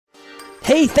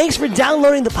Hey, thanks for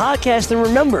downloading the podcast. And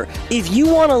remember, if you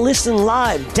want to listen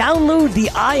live, download the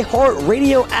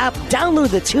iHeartRadio app,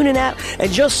 download the TuneIn app,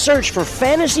 and just search for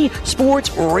Fantasy Sports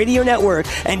Radio Network,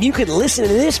 and you can listen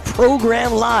to this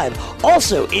program live.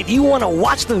 Also, if you want to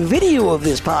watch the video of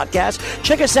this podcast,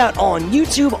 check us out on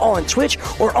YouTube, on Twitch,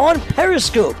 or on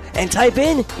Periscope, and type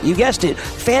in, you guessed it,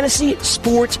 Fantasy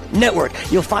Sports Network.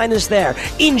 You'll find us there.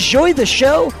 Enjoy the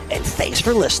show, and thanks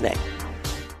for listening.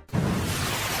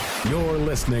 You're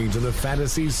listening to the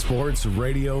Fantasy Sports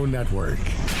Radio Network.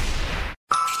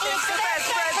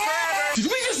 Did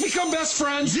we just become best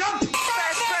friends? Yup! Best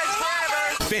friends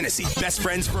forever! Fantasy Best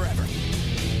Friends Forever.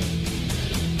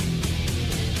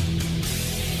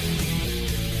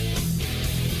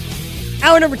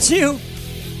 Hour number 2,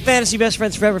 Fantasy Best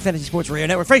Friends Forever, Fantasy Sports Radio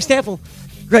Network. Frank Stample,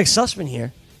 Greg Sussman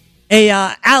here. Hey,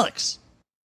 Alex,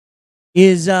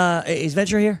 is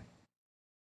Venture here?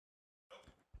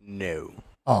 No.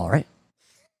 All right.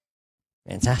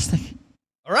 Fantastic.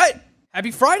 All right.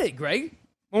 Happy Friday, Greg.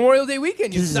 Memorial Day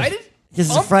weekend. You excited? This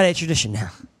is a Friday tradition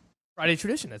now. Friday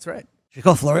tradition, that's right. Should we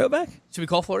call Florio back? Should we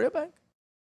call Florio back?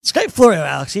 Skype Florio,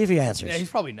 Alex. See if he answers. Yeah,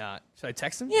 he's probably not. Should I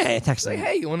text him? Yeah, text him. Like,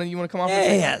 hey, you want to come off?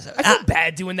 Yeah. I feel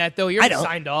bad doing that though. He already know.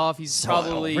 signed off. He's So,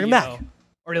 probably bring him back.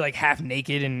 already like half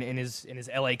naked in his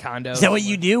LA condo. Is that what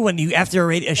you do when you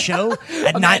after a show at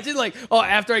night? Imagine like,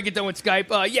 after I get done with Skype,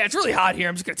 yeah, it's really hot here.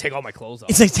 I'm just gonna take all my clothes off.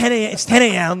 It's like 10 a.m. It's 10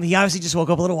 a.m. He obviously just woke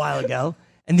up a little while ago,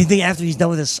 and you think after he's done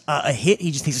with this a hit,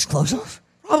 he just takes his clothes off?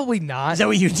 Probably not. Is that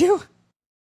what you do?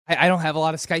 I don't have a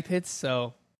lot of Skype hits,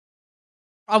 so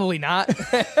probably not.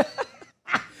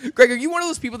 Greg, are you one of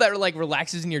those people that are like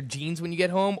relaxes in your jeans when you get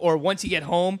home, or once you get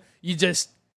home, it's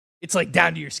like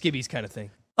down to your skivvies kind of thing?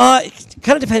 It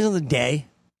kind of depends on the day.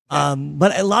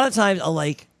 But a lot of times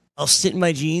I'll sit in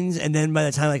my jeans, and then by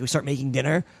the time we start making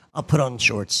dinner, I'll put on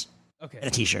shorts and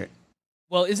a t-shirt.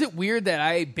 Well, is it weird that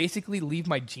I basically leave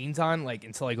my jeans on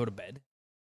until I go to bed?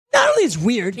 Not only it's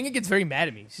weird. Kinga gets very mad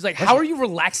at me. She's like, "How are you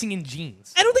relaxing in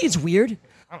jeans?" I don't think it's weird.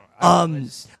 I don't know.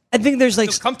 I think there's I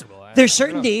feel comfortable. There's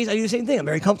certain days I do the same thing. I'm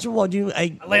very comfortable. I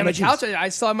lay on the couch. I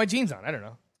still have my jeans on. I don't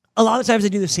know. A lot of times I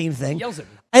do the same thing. He yells at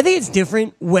me. I think it's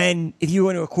different if you go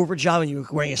into a corporate job and you're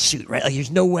wearing a suit, right? Like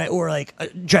there's no way, or like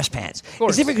dress pants.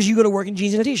 It's different because you go to work in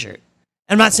jeans and a t-shirt.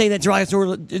 I'm not saying that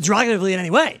derogatively in any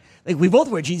way. Like we both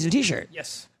wear jeans and a t-shirt.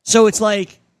 Yes. So it's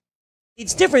like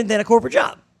it's different than a corporate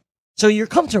job. So you're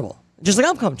comfortable, just like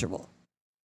I'm comfortable.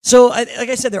 So like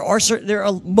I said, there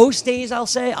are most days I'll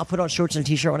put on shorts and a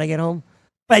t-shirt when I get home,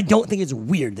 but I don't think it's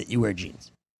weird that you wear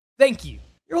jeans. Thank you.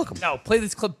 You're welcome. Now play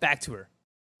this clip back to her.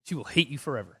 She will hate you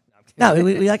forever. No,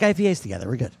 we like IPAs together.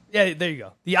 We're good. Yeah, there you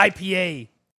go. The IPA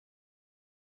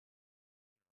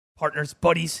partners,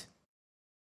 buddies.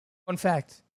 Fun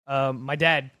fact: my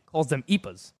dad calls them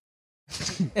IPAs.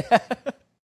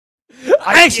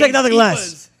 I expect nothing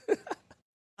less.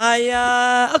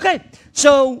 Okay.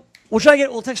 So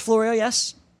we'll text Florio.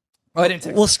 Yes. Oh, I didn't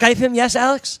text. We'll Skype him. Yes,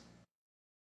 Alex.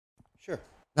 Sure.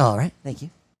 All right. Thank you.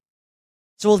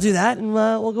 So we'll do that, and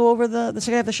we'll go over the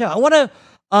second half of the show. I want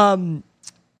to.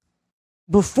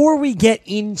 Before we get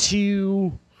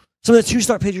into some of the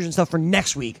two-start pitchers and stuff for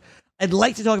next week, I'd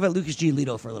like to talk about Lucas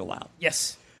Giolito for a little while.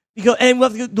 Yes. And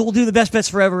we'll do the best bets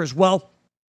forever as well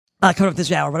coming up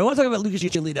this hour. But I want to talk about Lucas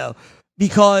Giolito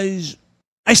because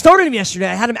I started him yesterday.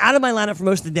 I had him out of my lineup for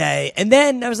most of the day. And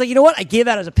then I was like, you know what? I gave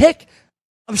out as a pick.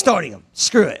 I'm starting him.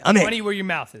 Screw it. I'm in. Money where your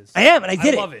mouth is. I am, and I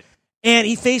did it. I love it. And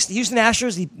he faced the Houston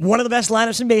Astros, one of the best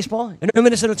lineups in baseball. And the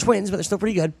Minnesota Twins, but they're still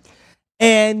pretty good.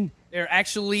 And they're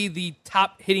actually the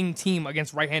top hitting team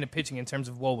against right-handed pitching in terms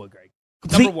of WOBA, Greg.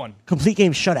 Number one. Complete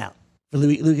game shutout for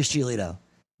Lucas Giolito.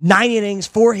 9 innings,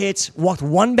 4 hits, walked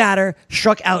 1 batter,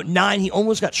 struck out 9. He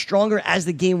almost got stronger as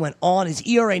the game went on. His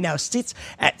ERA now sits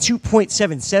at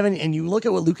 2.77. And you look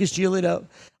at what Lucas Giolito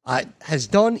has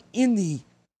done in the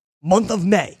month of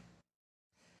May.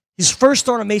 His first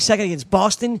start on May 2nd against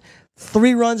Boston,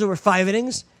 3 runs over 5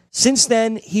 innings. Since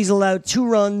then, he's allowed 2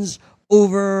 runs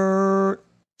over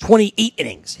 28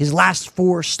 innings, his last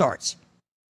 4 starts.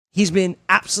 He's been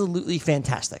absolutely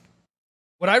fantastic.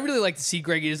 What I really like to see,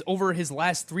 Greg, is over his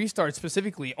last 3 starts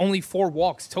specifically, only 4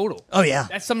 walks total. Oh, yeah.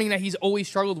 That's something that he's always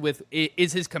struggled with,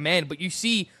 is his command. But you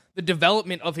see the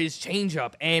development of his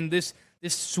changeup and this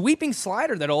sweeping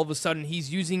slider that all of a sudden he's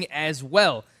using as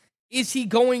well. Is he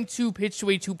going to pitch to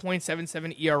a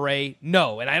 2.77 ERA?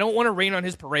 No. And I don't want to rain on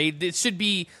his parade. This should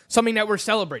be something that we're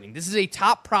celebrating. This is a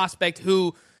top prospect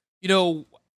who,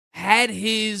 had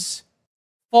his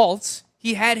faults.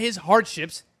 He had his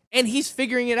hardships. And he's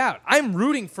figuring it out. I'm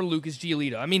rooting for Lucas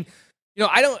Giolito. I mean,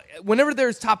 whenever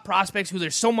there's top prospects who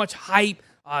there's so much hype,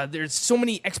 there's so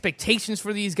many expectations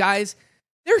for these guys,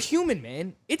 they're human,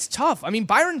 man. It's tough. I mean,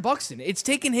 Byron Buxton, it's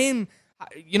taken him,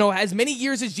 as many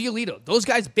years as Giolito. Those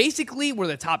guys basically were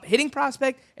the top hitting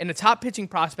prospect and the top pitching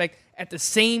prospect at the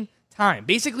same time.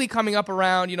 Basically coming up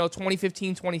around,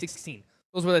 2015, 2016.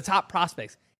 Those were the top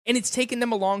prospects. And it's taken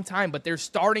them a long time, but they're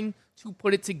starting to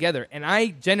put it together. And I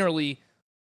generally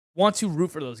want to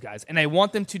root for those guys, and I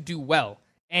want them to do well.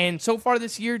 And so far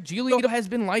this year, Giolito has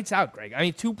been lights out, Greg. I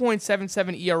mean,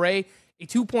 2.77 ERA, a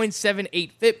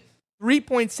 2.78 FIP,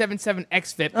 3.77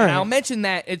 xFIP. And I'll mention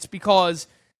that it's because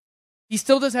he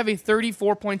still does have a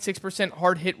 34.6%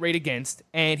 hard hit rate against,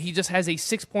 and he just has a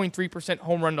 6.3%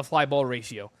 home run to fly ball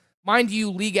ratio. Mind you,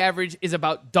 league average is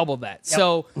about double that. Yep.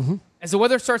 So as the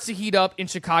weather starts to heat up in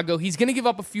Chicago, he's going to give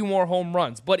up a few more home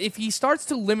runs. But if he starts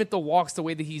to limit the walks the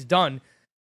way that he's done,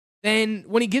 then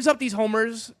when he gives up these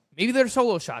homers, maybe they're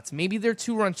solo shots, maybe they're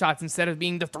 2-run shots instead of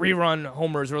being the 3-run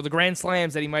homers or the grand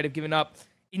slams that he might have given up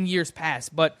in years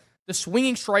past. But the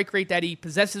swinging strike rate that he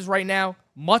possesses right now,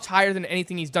 much higher than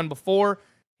anything he's done before.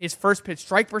 His first pitch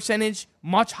strike percentage,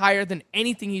 much higher than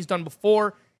anything he's done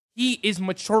before. He is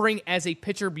maturing as a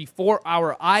pitcher before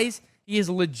our eyes. He is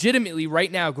legitimately, right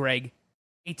now, Greg,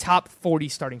 a top 40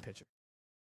 starting pitcher.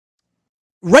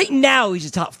 Right now, he's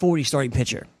a top 40 starting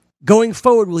pitcher. Going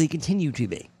forward, will he continue to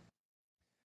be?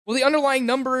 Well, the underlying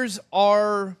numbers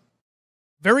are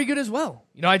very good as well.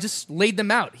 I just laid them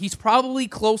out. He's probably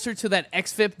closer to that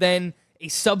xFIP than a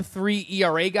sub-3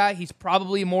 ERA guy. He's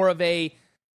probably more of a,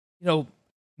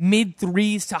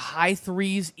 mid-3s to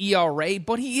high-3s ERA,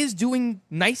 but he is doing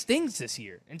nice things this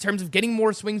year in terms of getting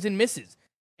more swings and misses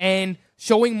and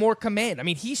showing more command. I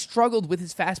mean, he struggled with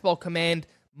his fastball command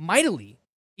mightily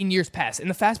in years past, and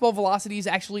the fastball velocity is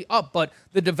actually up, but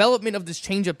the development of this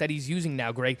changeup that he's using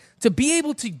now, Greg, to be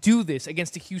able to do this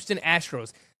against the Houston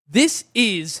Astros, this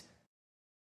is,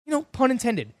 pun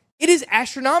intended, it is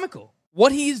astronomical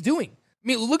what he is doing. I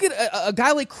mean, look at a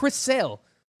guy like Chris Sale,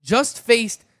 just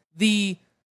faced the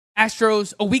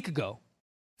Astros a week ago.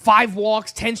 5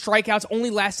 walks, 10 strikeouts, only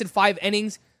lasted 5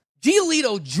 innings.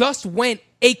 Giolito just went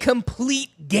a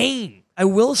complete game. I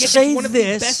will say one of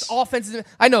this. The best offenses.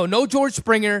 I know, no George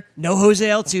Springer. No Jose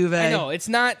Altuve. I know, it's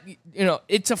not,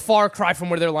 it's a far cry from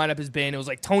where their lineup has been. It was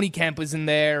like Tony Kemp was in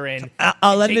there. And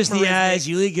Aledmys Diaz,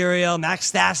 Yuli Gurriel, Max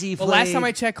Stassi. The last time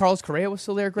I checked, Carlos Correa was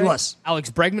still there, Greg. He was.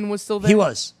 Alex Bregman was still there. He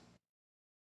was.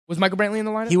 Was Michael Brantley in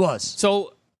the lineup? He was.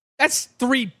 So that's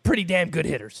 3 pretty damn good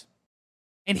hitters.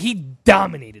 And he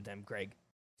dominated them, Greg.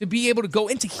 To be able to go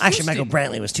into Houston. Actually, Michael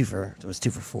Brantley was 2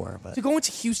 for 4. But to go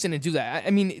into Houston and do that,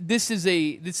 I mean, this is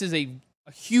a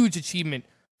huge achievement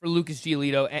for Lucas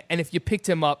Giolito. And if you picked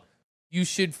him up, you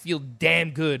should feel damn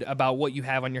good about what you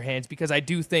have on your hands, because I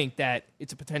do think that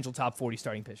it's a potential top 40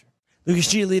 starting pitcher.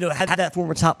 Lucas Giolito had that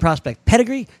former top prospect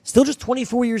pedigree, still just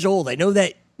 24 years old. I know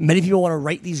that many people want to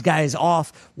write these guys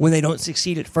off when they don't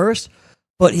succeed at first,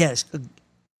 but he has a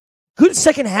good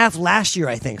second half last year,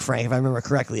 I think, Frank, if I remember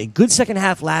correctly. A good second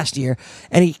half last year,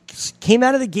 and he came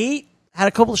out of the gate, had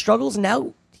a couple of struggles, and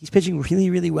now he's pitching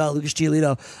really, really well. Lucas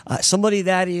Giolito, somebody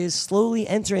that is slowly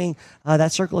entering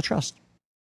that circle of trust.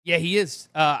 Yeah, he is.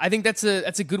 I think that's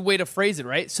a good way to phrase it,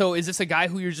 right? So is this a guy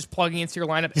who you're just plugging into your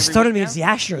lineup? He started against the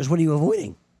Astros. What are you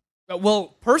avoiding?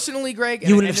 Well, personally, Greg,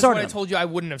 you wouldn't have started him. I told you I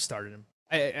wouldn't have started him.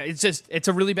 It's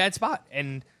a really bad spot,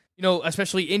 and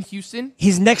especially in Houston.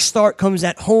 His next start comes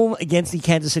at home against the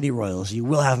Kansas City Royals. You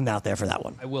will have him out there for that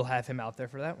one. I will have him out there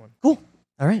for that one. Cool.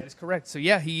 All right. That is correct. So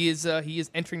yeah, he is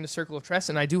entering the circle of trust,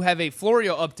 and I do have a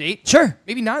Florio update. Sure.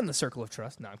 Maybe not in the circle of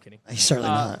trust. No, I'm kidding. He's certainly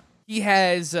not.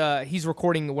 He's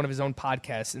recording one of his own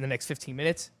podcasts in the next 15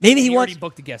 minutes. Maybe he already wants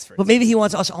booked a guest for it. But maybe he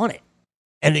wants us on it,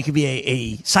 and it could be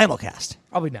a simulcast.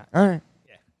 Probably not. All right.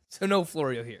 Yeah. So no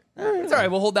Florio here. It's all right.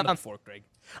 We'll hold that on fork, Greg.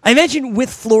 I mentioned with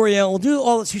Florio, we'll do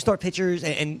all the 2-star pitchers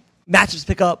and matchups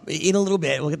pick up in a little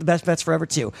bit. We'll get the best bets forever,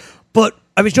 too. But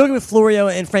I was joking with Florio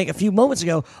and Frank a few moments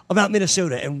ago about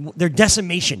Minnesota and their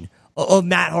decimation of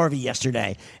Matt Harvey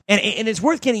yesterday. And it's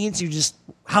worth getting into just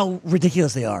how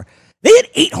ridiculous they are. They had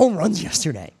 8 home runs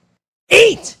yesterday.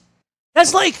 8!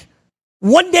 That's like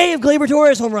one day of Gleyber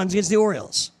Torres home runs against the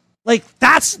Orioles. Like,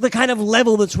 that's the kind of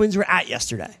level the Twins were at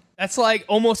yesterday. That's like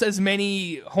almost as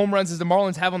many home runs as the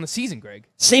Marlins have on the season, Greg.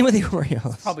 Same with the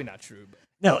Orioles. Probably not true. But.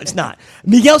 No, it's not.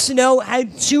 Miguel Sano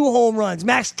had 2 home runs.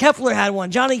 Max Kepler had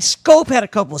 1. Johnny Scope had a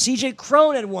couple. CJ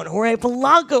Cron had 1. Jorge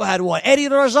Polanco had 1. Eddie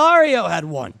Rosario had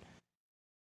 1.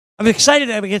 I'm excited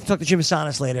that we get to talk to Jim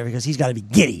Sanas later because he's got to be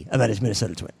giddy about his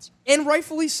Minnesota Twins. And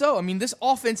rightfully so. I mean, this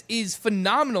offense is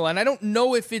phenomenal, and I don't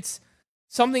know if it's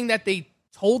something that they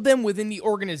told them within the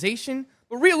organization,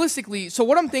 but realistically, so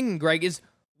what I'm thinking, Greg, is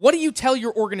what do you tell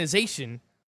your organization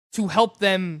to help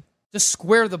them just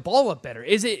square the ball up better?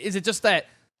 Is it just that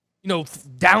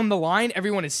down the line,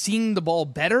 everyone is seeing the ball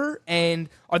better? And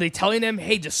are they telling them,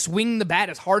 hey, just swing the bat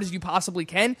as hard as you possibly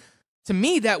can? To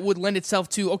me, that would lend itself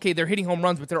to, okay, they're hitting home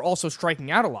runs, but they're also striking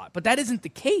out a lot. But that isn't the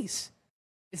case.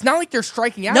 It's not like they're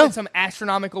striking out at some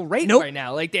astronomical rate right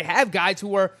now. Like, they have guys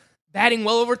who are batting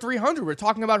well over 300. We're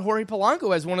talking about Jorge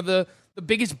Polanco as one of the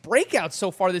biggest breakouts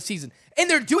so far this season. And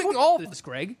they're doing all of this,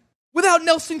 Greg, without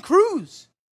Nelson Cruz.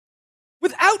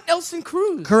 Without Nelson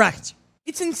Cruz. Correct.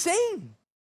 It's insane.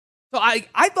 So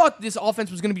I thought this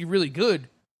offense was going to be really good.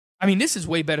 I mean, this is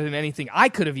way better than anything I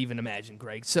could have even imagined,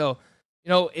 Greg. So,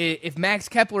 if Max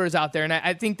Kepler is out there, and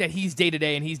I think that he's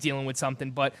day-to-day and he's dealing with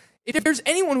something, but if there's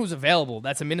anyone who's available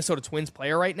that's a Minnesota Twins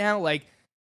player right now, like,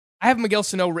 I have Miguel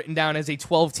Sano written down as a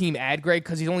 12-team ad, Greg,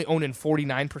 because he's only owned in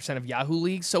 49% of Yahoo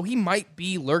leagues, so he might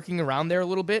be lurking around there a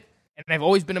little bit. And I've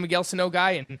always been a Miguel Sano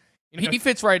guy, and he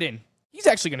fits right in. He's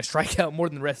actually going to strike out more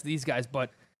than the rest of these guys,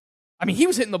 but, I mean, he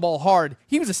was hitting the ball hard.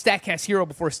 He was a StatCast hero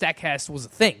before StatCast was a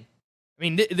thing. I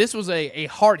mean, this was a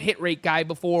hard hit rate guy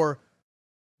before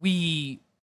we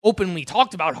openly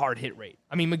talked about hard hit rate.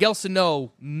 I mean, Miguel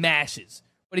Sano mashes,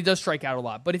 but he does strike out a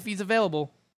lot. But if he's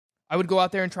available, I would go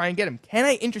out there and try and get him. Can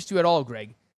I interest you at all,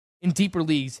 Greg, in deeper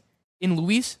leagues, in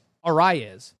Luis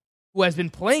Arraez, who has been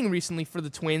playing recently for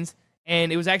the Twins,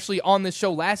 and it was actually on this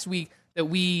show last week that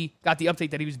we got the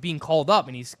update that he was being called up,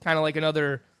 and he's kind of like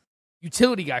another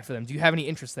utility guy for them. Do you have any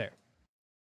interest there?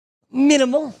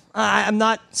 Minimal. I'm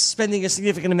not spending a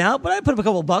significant amount, but I put up a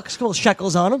couple bucks, a couple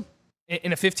shekels on him.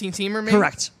 In a 15-teamer, maybe?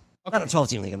 Correct. Okay. Not a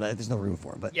 12-team league. There's no room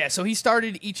for him. But yeah, so he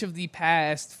started each of the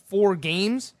past 4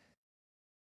 games.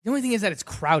 The only thing is that it's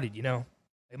crowded, Like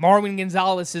Marwin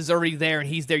Gonzalez is already there, and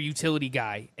he's their utility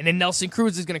guy. And then Nelson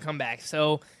Cruz is going to come back.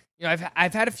 So,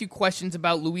 I've had a few questions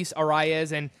about Luis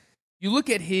Arraez, and you look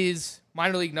at his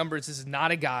minor league numbers, this is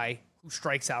not a guy who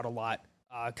strikes out a lot.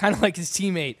 Kind of like his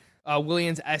teammate,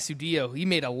 Williams Astudillo. He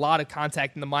made a lot of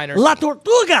contact in the minors. La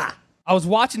Tortuga! I was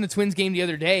watching the Twins game the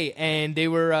other day, and they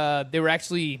were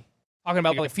actually talking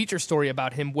about a feature story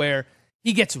about him where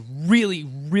he gets really,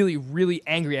 really, really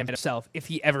angry at himself if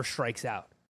he ever strikes out.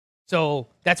 So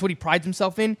that's what he prides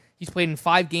himself in. He's played in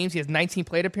 5 games. He has 19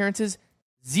 plate appearances,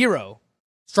 0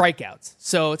 strikeouts.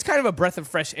 So it's kind of a breath of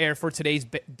fresh air for today's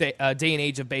day and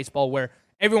age of baseball where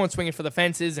everyone's swinging for the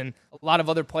fences and a lot of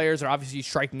other players are obviously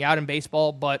striking out in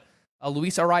baseball, but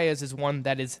Luis Arraez is one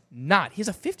that is not. He has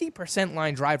a 50%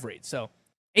 line drive rate. So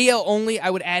AL only, I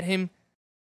would add him.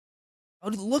 I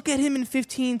would look at him in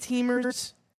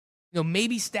 15-teamers.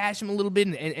 Maybe stash him a little bit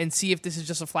and see if this is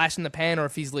just a flash in the pan or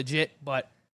if he's legit. But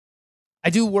I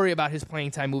do worry about his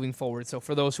playing time moving forward. So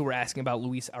for those who were asking about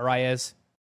Luis Arraez,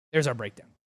 there's our breakdown.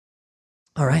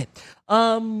 All right.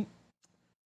 I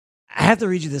have to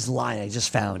read you this line I just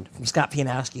found from Scott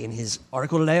Pianowski in his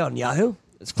article today on Yahoo.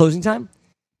 It's closing time.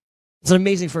 It's an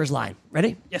amazing first line.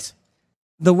 Ready? Yes.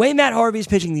 The way Matt Harvey's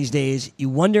pitching these days, you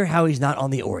wonder how he's not on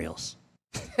the Orioles.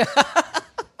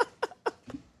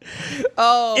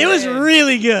 It was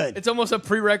really good. It's almost a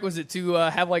prerequisite to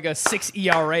have like a 6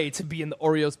 ERA to be in the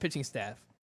Orioles pitching staff.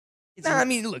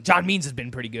 Look, John Means has been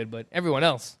pretty good, but everyone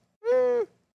else,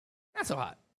 not so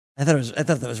hot. I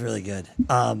thought that was really good.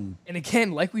 And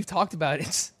again, like we've talked about,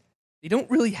 they don't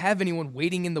really have anyone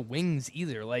waiting in the wings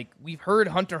either. Like, we've heard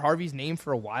Hunter Harvey's name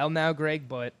for a while now, Greg,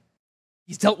 but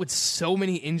he's dealt with so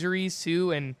many injuries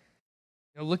too. And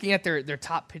looking at their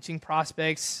top pitching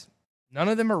prospects, none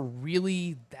of them are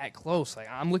really that close. Like,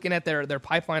 I'm looking at their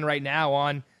pipeline right now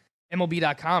on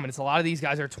MLB.com, and it's a lot of these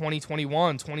guys are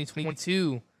 2021,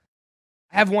 2022.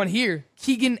 I have one here,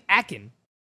 Keegan Akin,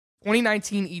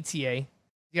 2019 ETA.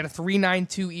 He got a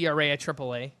 3.92 ERA at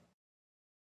AAA. Is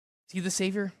he the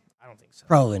savior? I don't think so.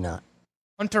 Probably not.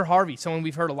 Hunter Harvey, someone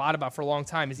we've heard a lot about for a long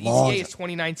time. His ETA is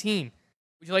 2019.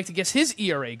 Would you like to guess his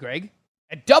ERA, Greg,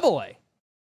 at AA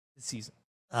this season?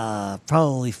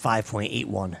 Probably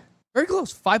 5.81. Very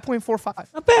close,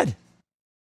 5.45. Not bad.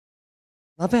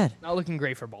 Not bad. Not looking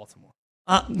great for Baltimore.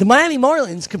 The Miami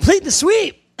Marlins complete the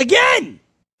sweep again.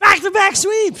 Back-to-back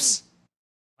sweeps.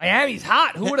 Miami's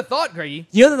hot. Who would have thought, Greggy?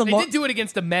 They did do it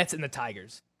against the Mets and the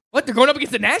Tigers. What? They're going up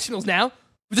against the Nationals now.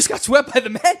 We just got swept by the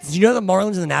Mets. Did you know the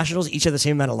Marlins and the Nationals each have the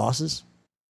same amount of losses?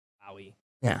 Wowie.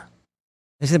 Yeah.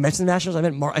 I said Mets and the Nationals? I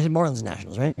said Marlins and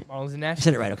Nationals, right? Marlins and Nationals. I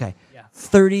said it right, okay. Yeah.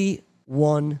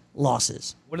 31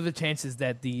 losses. What are the chances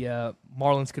that the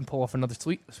Marlins can pull off another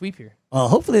sweep here?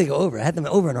 Hopefully they go over. I had them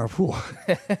over in our pool.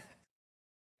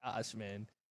 Gosh, man.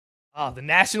 The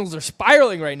Nationals are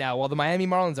spiraling right now while the Miami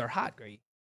Marlins are hot, Greg.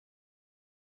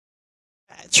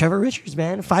 Trevor Richards,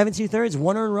 man, 5 2/3,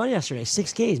 1 earned run yesterday,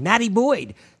 6 Ks. Matty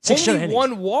Boyd, 6 Only innings.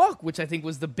 1 walk, which I think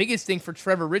was the biggest thing for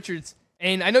Trevor Richards.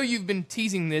 And I know you've been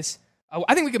teasing this.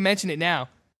 I think we can mention it now.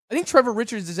 I think Trevor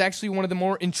Richards is actually one of the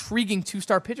more intriguing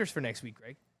 2-star pitchers for next week,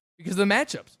 Greg, because of the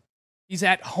matchups. He's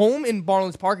at home in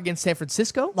Marlins Park against San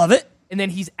Francisco. Love it. And then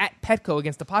he's at Petco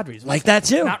against the Padres. Like that,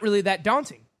 too. Not really that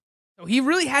daunting. So he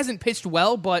really hasn't pitched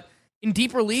well, but in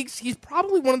deeper leagues, he's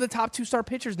probably one of the top 2-star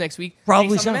pitchers next week.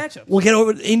 Probably based so. on the matchup. We'll get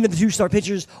over into the 2-star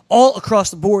pitchers all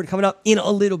across the board coming up in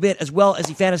a little bit, as well as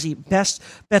the fantasy best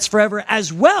bets forever,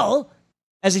 as well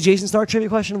as the Jason Stark trivia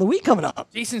question of the week coming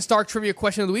up. Jason Stark trivia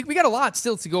question of the week. We got a lot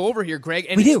still to go over here, Greg.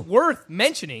 And We it's do. worth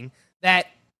mentioning that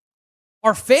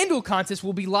our FanDuel contest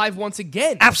will be live once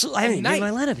again. Absolutely. I haven't even tonight.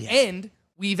 made my lineup yet. And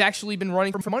we've actually been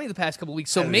running for money the past couple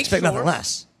weeks. So I would make expect sure, nothing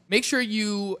less. make sure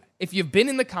if you've been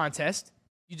in the contest,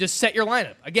 you just set your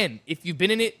lineup. Again, if you've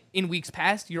been in it in weeks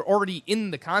past, you're already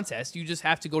in the contest. You just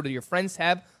have to go to your Friends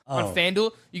tab on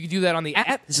FanDuel. You can do that on the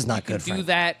app. This is not good, You can do Frank.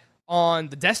 that on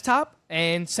the desktop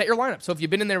and set your lineup. So if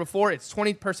you've been in there before, it's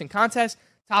 20-person contest.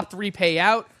 Top 3 pay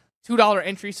out. $2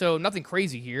 entry, so nothing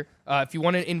crazy here. If you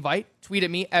want an invite, tweet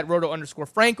at me at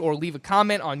roto_Frank or leave a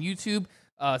comment on YouTube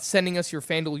sending us your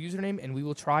FanDuel username, and we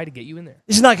will try to get you in there.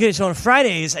 This is not good. So on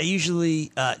Fridays, I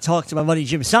usually talk to my buddy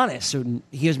Jim Sonis, so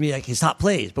he gives me like his top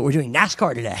plays, but we're doing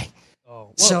NASCAR today.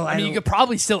 Well, So I mean, you could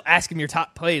probably still ask him your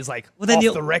top plays, like off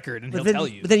the record, and he'll tell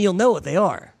you. But then you'll know what they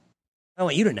are. I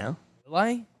want you to know. Will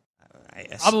I? I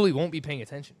guess. Probably won't be paying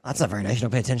attention. That's not very nice. You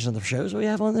don't pay attention to the shows we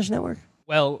have on this network.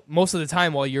 Well, most of the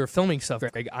time while you're filming stuff,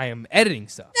 Greg, I am editing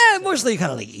stuff. Yeah, mostly kind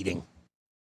of like eating.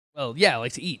 Well, yeah, I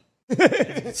like to eat. As you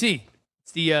can see,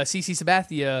 it's the CC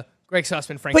Sabathia, Greg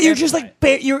Sussman, Frank. But you're Campo just diet.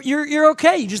 like you're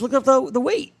okay. You just looked up the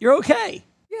weight. You're okay.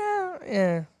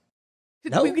 Yeah.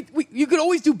 No? You could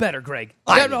always do better, Greg.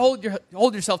 You I have to hold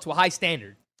yourself to a high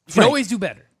standard. You can Frank. always do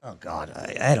better. Oh God,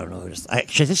 I don't know. Should I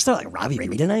just start like Robbie Ray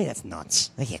tonight? That's nuts.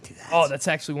 I can't do that. Oh, that's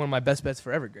actually one of my best bets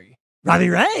forever, Greg. Robbie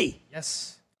Ray.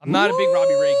 Yes. I'm not a big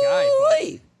Robbie Ray guy,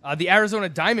 Ooh-wee. but the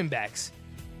Arizona Diamondbacks,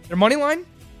 their money line,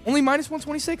 only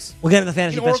 -126. We'll get into the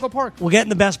fantasy In best. Oracle Park. We'll get in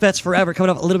the best bets forever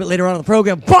coming up a little bit later on in the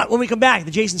program. But when we come back,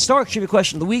 the Jason Stark trivia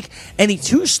question of the week and the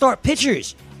 2-star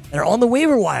pitchers that are on the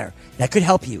waiver wire that could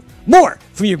help you. More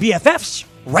from your BFFs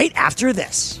right after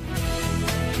this.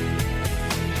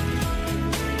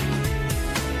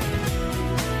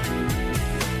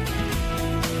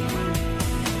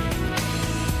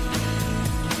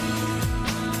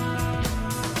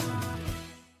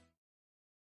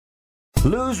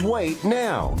 Lose weight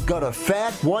now. Go to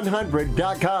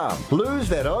fat100.com. Lose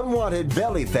that unwanted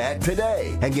belly fat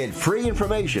today and get free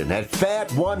information at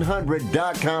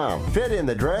fat100.com. Fit in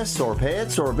the dress or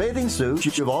pants or bathing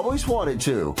suit you've always wanted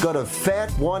to. Go to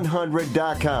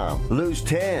fat100.com. Lose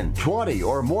 10, 20,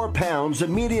 or more pounds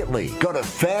immediately. Go to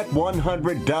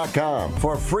fat100.com.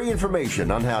 For free information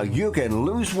on how you can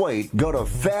lose weight, go to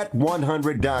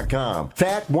fat100.com.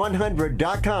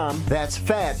 Fat100.com. That's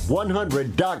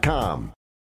fat100.com.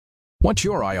 What's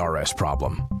your IRS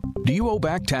problem? Do you owe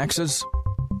back taxes?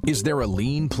 Is there a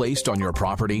lien placed on your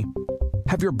property?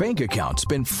 Have your bank accounts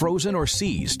been frozen or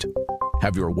seized?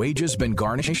 Have your wages been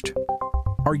garnished?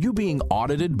 Are you being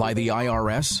audited by the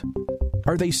IRS?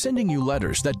 Are they sending you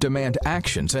letters that demand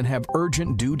actions and have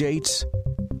urgent due dates?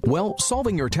 Well,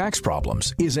 solving your tax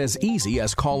problems is as easy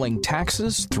as calling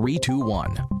Taxes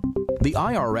 321. The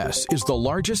IRS is the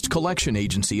largest collection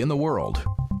agency in the world.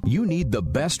 You need the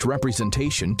best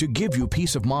representation to give you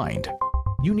peace of mind.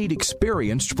 You need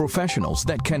experienced professionals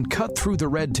that can cut through the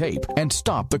red tape and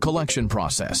stop the collection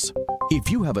process. If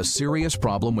you have a serious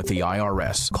problem with the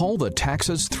IRS, call the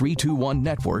Taxes 321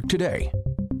 network today.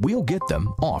 We'll get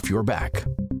them off your back.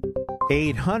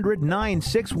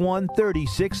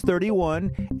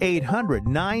 800-961-3631,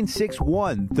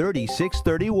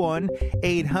 800-961-3631,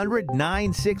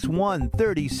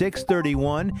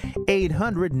 800-961-3631,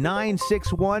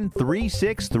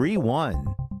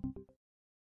 800-961-3631.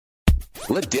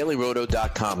 Let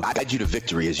DailyRoto.com guide you to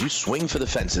victory as you swing for the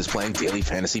fences playing daily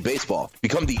fantasy baseball.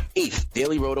 Become the 8th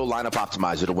Daily Roto lineup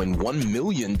optimizer to win $1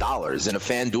 million in a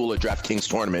FanDuel or DraftKings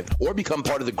tournament, or become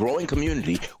part of the growing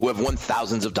community who have won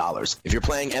thousands of dollars. If you're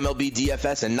playing MLB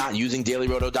DFS and not using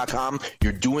DailyRoto.com,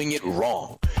 you're doing it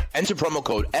wrong. Enter promo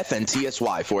code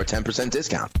FNTSY for a 10%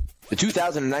 discount. The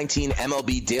 2019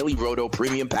 MLB Daily Roto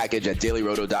Premium Package at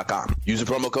DailyRoto.com. Use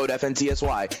the promo code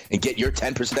FNTSY and get your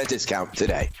 10% discount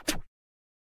today.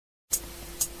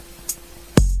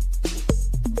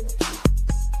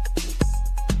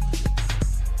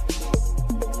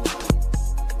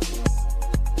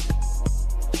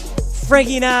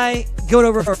 Frankie and I going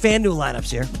over our FanDuel lineups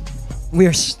here. We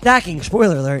are stacking,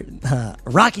 spoiler alert,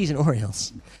 Rockies and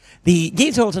Orioles. The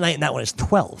game total tonight in that one is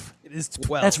 12. It is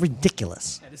 12. That's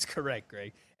ridiculous. That is correct,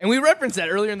 Greg. And we referenced that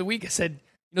earlier in the week. I said,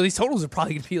 these totals are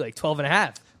probably going to be like 12 and a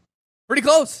half. Pretty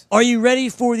close. Are you ready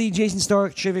for the Jason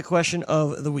Stark trivia question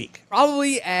of the week?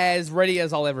 Probably as ready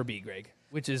as I'll ever be, Greg,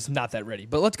 which is not that ready.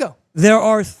 But let's go. There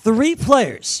are 3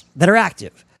 players that are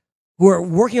active who are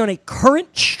working on a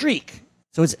current streak.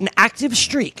 So it's an active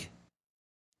streak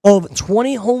of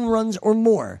 20 home runs or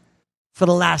more for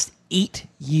the last 8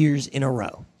 years in a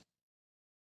row.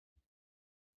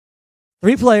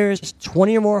 3 players,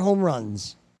 20 or more home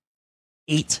runs,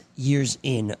 8 years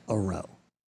in a row.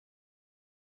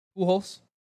 Pujols?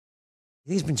 You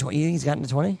think he's been 20? You think he's gotten to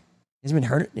 20? He's been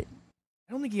hurt? I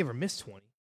don't think he ever missed 20.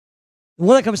 The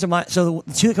one that comes to mind, so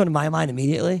the 2 that come to my mind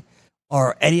immediately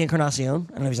are Eddie Encarnacion.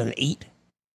 I don't know if he's done an 8.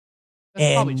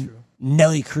 That's probably true.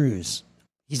 Nelly Cruz.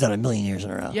 He's done 1,000,000 years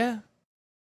in a row. Yeah.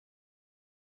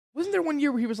 Wasn't there one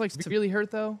year where he was like severely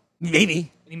hurt though?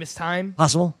 Maybe. And he missed time?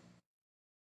 Possible.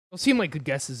 Those seem like good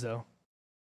guesses though.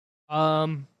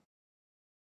 No,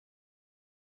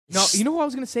 you know what I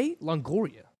was gonna say?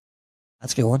 Longoria.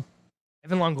 That's a good one.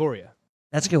 Evan Longoria.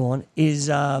 That's a good one. Is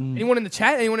anyone in the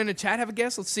chat? Anyone in the chat have a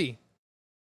guess? Let's see.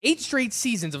 8 straight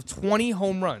seasons of 20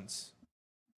 home runs.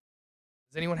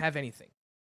 Does anyone have anything?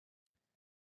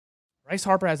 Bryce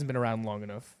Harper hasn't been around long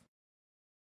enough.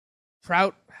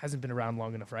 Trout hasn't been around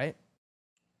long enough, right?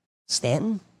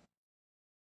 Stanton?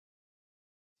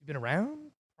 He's been around?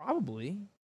 Probably.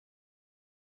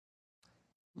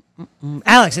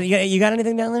 Alex, you got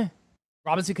anything down there?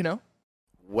 Robinson Cano?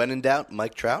 When in doubt,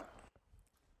 Mike Trout.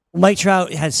 Mike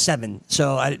Trout has 7.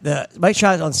 So Mike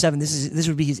Trout is on 7. This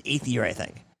would be his 8th year, I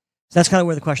think. So that's kind of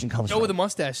where the question comes Joe from. with a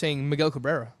mustache saying Miguel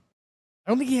Cabrera.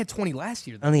 I don't think he had 20 last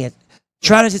year, though. I don't think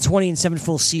Trout has hit 20 in 7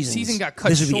 full seasons. Season got cut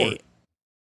This would short. be 8.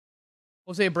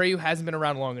 Jose Abreu hasn't been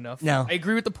around long enough. No. I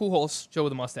agree with the Pujols, Joe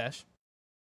with a mustache.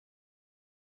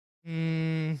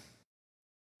 Arenado,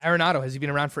 has he been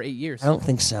around for 8 years? I don't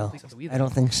think so. I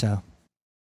don't think so.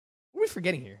 What are we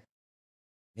forgetting here?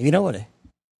 Maybe nobody.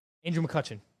 Andrew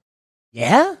McCutchen.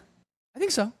 Yeah? I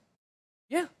think so.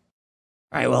 Yeah. All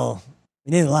right, well,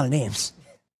 we named a lot of names.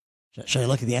 Should I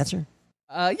look at the answer?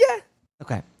 Yeah.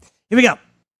 Okay. Here we go.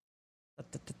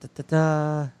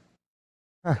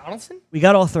 Donaldson? We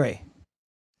got all 3.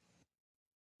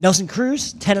 Nelson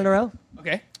Cruz, 10 in a row.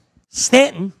 Okay.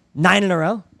 Stanton, 9 in a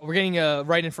row. We're getting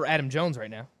right in for Adam Jones right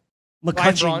now.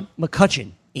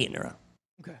 McCutchen, 8 in a row.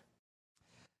 Okay.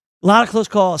 A lot of close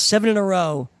calls, 7 in a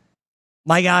row.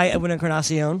 My guy, Edwin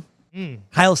Encarnacion.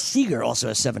 Kyle Seager also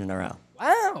has 7 in a row.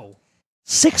 Wow.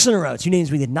 6 in a row, 2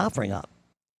 names we did not bring up.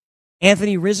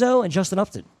 Anthony Rizzo and Justin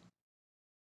Upton.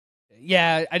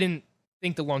 Yeah, I didn't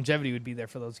think the longevity would be there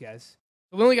for those guys.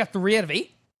 So we only got 3 out of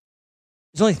 8?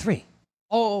 There's only 3.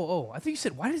 Oh. I think you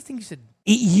said, why did I think you said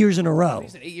 8 years in a row. You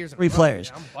said 8 years in 3 a row.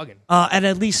 players. Yeah, I'm bugging. And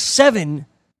at least 7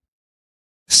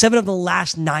 of the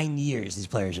last 9 years, these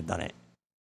players have done it.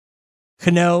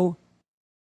 Cano,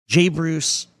 Jay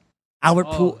Bruce, Albert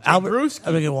Pujols,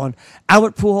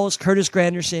 Curtis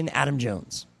Granderson, Adam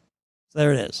Jones. So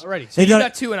there it is. Alrighty. So you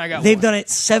got 2 and I got 1. They've done it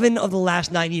 7 of the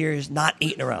last 9 years, not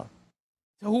 8 in a row.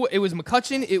 So it was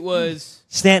McCutchen, it was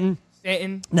Stanton,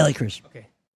 Nelly Cruz. Okay.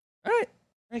 All right.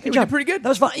 Good job. Pretty good. That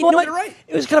was fun. You know what? Right.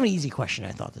 It was kind of an easy question,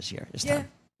 I thought, this time. It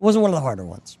wasn't one of the harder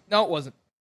ones. No, it wasn't.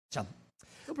 So.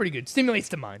 Still pretty good. Stimulates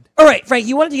the mind. All right, Frank,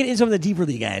 you wanted to get into some of the deeper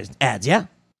league ads, yeah?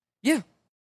 Yeah.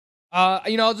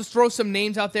 I'll just throw some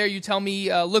names out there. You tell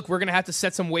me, look, we're going to have to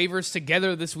set some waivers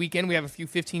together this weekend. We have a few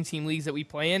 15-team leagues that we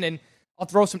play in, and I'll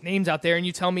throw some names out there, and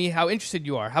you tell me how interested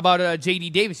you are. How about J.D.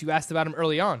 Davis? You asked about him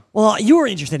early on. Well, you were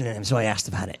interested in him, so I asked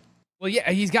about it. Well,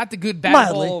 yeah, he's got the good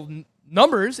bat ball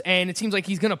numbers, and it seems like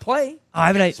he's going to play I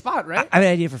have an spot, right? I have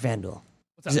an idea for FanDuel.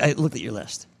 What's up? I looked at your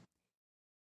list.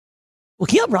 Will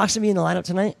Keon Broxton be in the lineup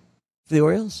tonight for the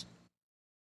Orioles?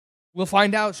 We'll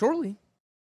find out shortly.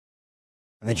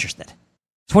 I'm interested.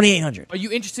 2,800. Are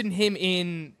you interested in him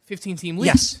in 15-team leagues?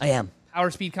 Yes, I am. Power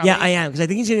speed combination? Yeah, I am, because I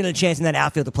think he's going to get a chance in that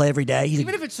outfield to play every day.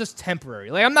 Even if it's just temporary.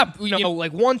 Like, I'm not,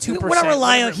 like 1-2%. We're not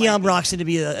relying on Keon Broxton to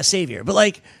be a savior, but,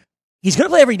 like, he's going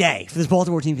to play every day for this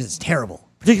Baltimore team because it's terrible,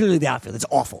 particularly the outfield. It's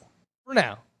awful. For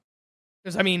now.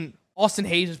 Because, Austin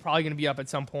Hayes is probably going to be up at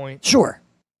some point. Sure.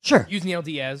 Yusniel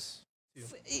Diaz.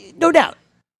 No doubt.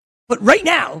 But right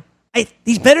now,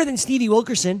 he's better than Stevie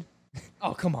Wilkerson.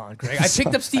 Oh, come on, Greg. I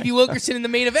picked up Stevie Wilkerson in the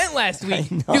main event last week.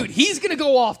 Dude, he's going to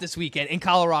go off this weekend in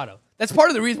Colorado. That's part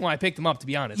of the reason why I picked him up, to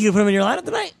be honest. You going to put him in your lineup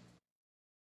tonight?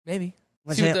 Maybe.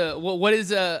 What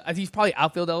is I think he's probably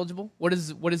outfield eligible. What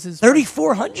is his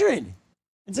 3,400.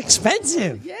 It's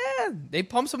expensive. Yeah, they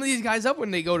pump some of these guys up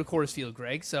when they go to Coors Field,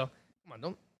 Greg. So come on,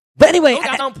 don't. But anyway,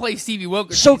 don't play Stevie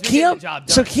Wilkerson.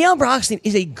 So Keon Broxton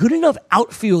is a good enough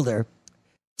outfielder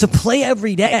to play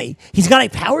every day. He's got a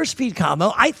power speed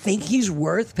combo. I think he's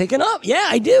worth picking up. Yeah,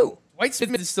 I do. White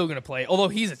Smith is still going to play, although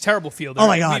he's a terrible fielder. Oh,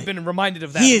 my God. We've been reminded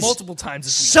of that He is multiple times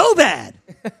this week. So bad.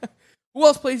 Who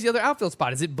else plays the other outfield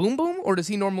spot? Is it Boom Boom, or does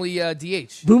he normally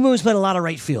DH? Boom Boom's playing a lot of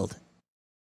right field.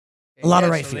 A lot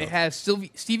of right so field. They have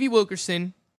Stevie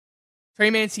Wilkerson, Trey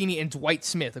Mancini, and Dwight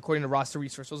Smith, according to roster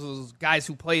research. Those are those guys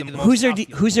who play in the most outfield.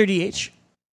 Who's their DH?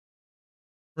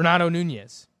 Renato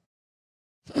Nunez.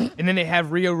 And then they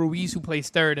have Rio Ruiz, who plays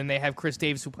third, and they have Chris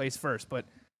Davis, who plays first. But,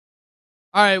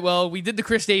 all right, well, we did the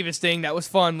Chris Davis thing. That was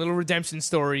fun, little redemption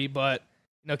story. But,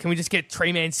 can we just get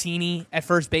Trey Mancini at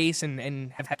first base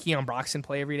and have Keon Broxton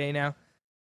play every day now?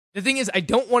 The thing is, I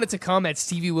don't want it to come at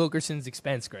Stevie Wilkerson's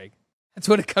expense, Greg. That's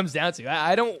what it comes down to.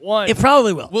 I don't want It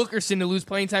probably will. Wilkerson to lose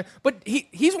playing time. But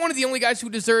he's one of the only guys who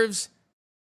deserves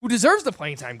the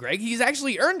playing time, Greg. He's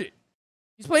actually earned it.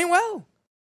 He's playing well.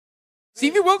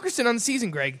 Stevie Wilkerson on the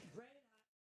season, Greg.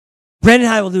 Brandon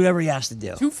Hyde will do whatever he has to do.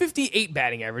 258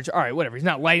 batting average. All right, whatever. He's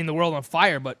not lighting the world on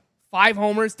fire, but 5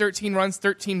 homers, 13 runs,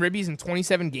 13 ribbies in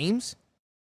 27 games.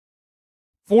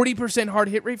 40% hard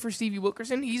hit rate for Stevie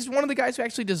Wilkerson. He's one of the guys who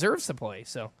actually deserves to play.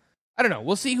 So, I don't know.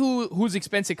 We'll see whose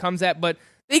expense it comes at, but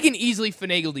they can easily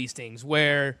finagle these things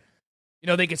where,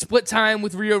 they can split time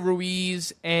with Rio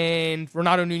Ruiz and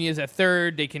Renato Nunez at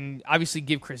third. They can obviously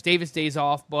give Chris Davis days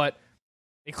off, but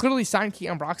they clearly signed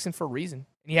Keon Broxton for a reason.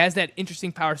 And he has that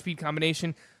interesting power-speed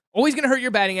combination. Always going to hurt your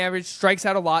batting average, strikes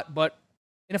out a lot, but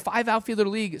in a 5-outfielder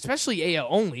league, especially AL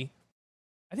only,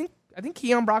 I think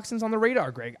Keon Broxton's on the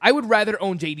radar, Greg. I would rather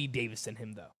own J.D. Davis than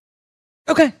him, though.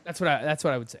 Okay. That's what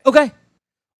I would say. Okay.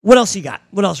 What else you got?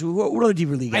 What else? What other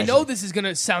deeper league guys? I know this is going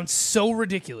to sound so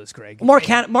ridiculous, Greg. Mark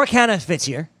Hanna fits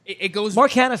here. It goes...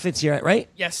 Mark Hanna fits here, right?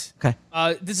 Yes. Okay.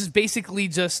 This is basically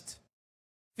just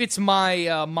fits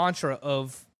my mantra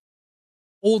of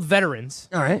old veterans.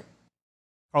 All right.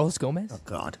 Carlos Gomez. Oh,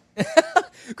 God.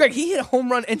 Greg, he hit a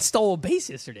home run and stole a base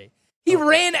yesterday. He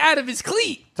ran out of his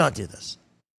cleat. Don't do this.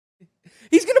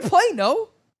 He's going to play, no?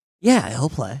 Yeah, he'll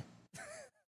play.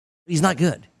 He's not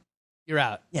good. You're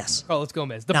out. Yes. Carlos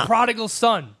Gomez, the prodigal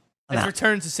son, has out.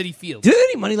 returned to Citi Field. Do we have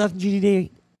any money left in GDD?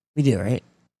 We do, right?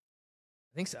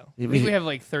 I think so. I think we have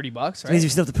like $30, right? That means we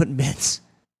still have to put in bids.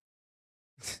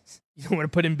 You don't want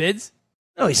to put in bids?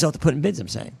 No, we still have to put in bids, I'm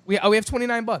saying. We have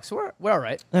 $29. So we're all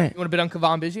right. All right. You want to bid on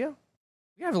Kevon Biggio?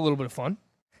 We have a little bit of fun.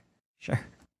 Sure.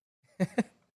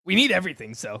 We need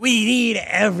everything, so. We need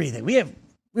everything. We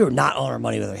were not on our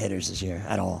money with our hitters this year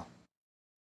at all.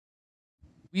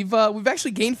 We've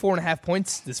actually gained 4.5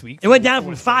 points this week. It went down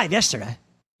from 5 yesterday.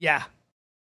 Yeah.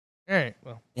 All right.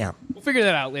 Well, yeah. We'll figure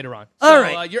that out later on. All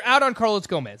right. You're out on Carlos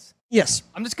Gomez. Yes.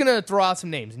 I'm just going to throw out some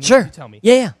names. And Sure. You tell me.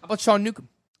 Yeah. How about Sean Newcomb?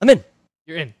 I'm in.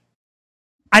 You're in.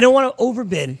 I don't want to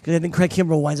overbid because I think Craig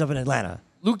Kimbrell winds up in Atlanta.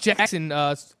 Luke Jackson,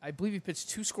 I believe he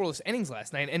pitched 2 scoreless innings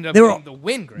last night and ended up getting the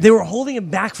win, Greg. They were holding him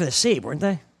back for the save, weren't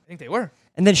they? I think they were.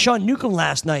 And then Sean Newcomb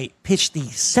last night pitched the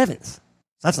 7th.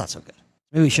 That's not so good.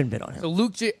 Maybe we shouldn't bid on him. So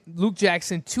Luke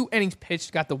Jackson, 2 innings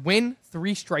pitched, got the win,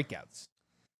 3 strikeouts.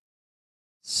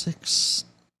 6.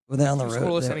 Were they on the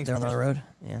road? They're on the road?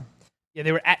 Yeah. Yeah,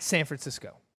 they were at San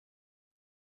Francisco.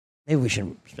 Maybe we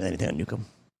shouldn't spend anything on Newcomb.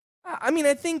 I mean,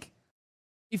 I think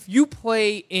if you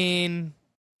play in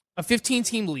a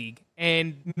 15-team league,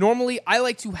 and normally I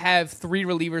like to have 3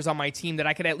 relievers on my team that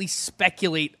I could at least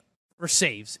speculate for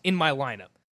saves in my lineup.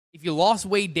 If you lost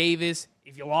Wade Davis,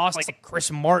 if you lost like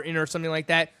Chris Martin or something like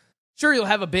that, sure, you'll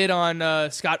have a bid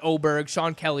on Scott Oberg,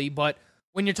 Sean Kelly, but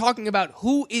when you're talking about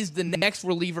who is the next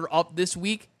reliever up this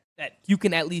week that you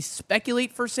can at least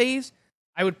speculate for saves,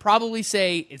 I would probably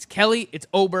say it's Kelly, it's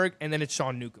Oberg, and then it's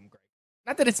Sean Newcomb, Greg.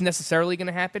 Not that it's necessarily going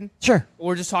to happen. Sure. But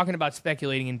we're just talking about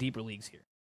speculating in deeper leagues here.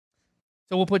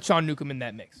 So we'll put Sean Newcomb in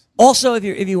that mix. Also, if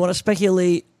you want to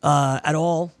speculate at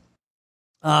all,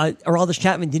 Aroldis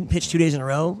Chapman didn't pitch 2 days in a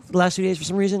row for the last 2 days for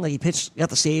some reason. Like got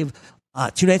the save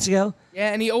 2 nights ago.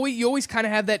 Yeah, and you always kind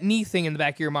of have that knee thing in the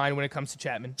back of your mind when it comes to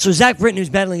Chapman. So Zach Britton, who's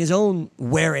battling his own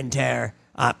wear and tear,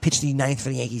 pitched the 9th for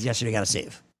the Yankees yesterday, got a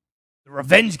save. The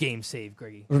revenge game save,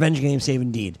 Greggy. Revenge game save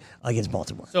indeed against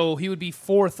Baltimore. So he would be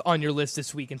 4th on your list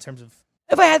this week in terms of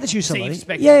if I had to choose somebody.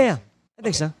 Yeah, I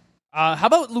think so. How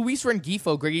about Luis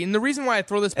Rengifo, Greggy? And the reason why I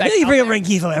throw this back, I think you bring up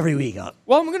Rengifo every week up.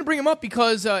 Well, I'm going to bring him up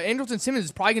because Andrelton Simmons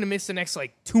is probably going to miss the next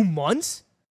 2 months.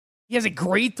 He has a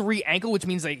grade 3 ankle, which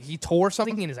means he tore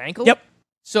something in his ankle. Yep.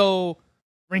 So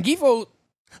Rengifo,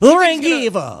 He's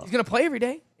going to play every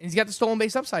day, and he's got the stolen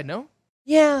base upside. No.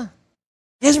 Yeah.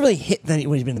 He hasn't really hit when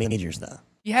he's been in the majors though.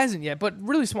 He hasn't yet, but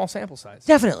really small sample size.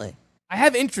 Definitely. I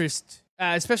have interest,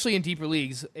 especially in deeper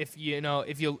leagues. If you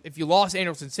lost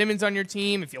Andrelton Simmons on your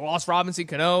team, if you lost Robinson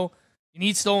Cano, you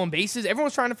need stolen bases.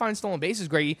 Everyone's trying to find stolen bases,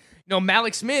 Grady.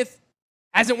 Malik Smith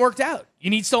Hasn't worked out. You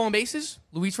need stolen bases?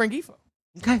 Luis Rengifo.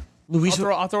 Okay. Luis.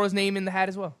 I'll throw his name in the hat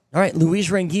as well. All right. Luis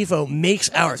Rengifo makes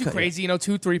our Too cut. crazy,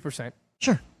 2-3%.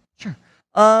 Sure.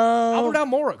 Albert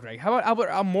Almora, Greg. How about Albert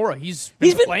Almora? He's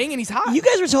been playing and he's hot. You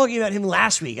guys were talking about him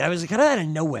last week. I was kind of out of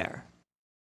nowhere.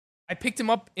 I picked him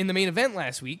up in the main event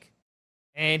last week,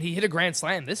 and he hit a grand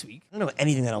slam this week. I don't know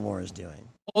anything that Almora is doing.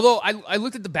 Although I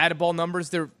looked at the batted ball numbers,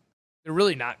 they're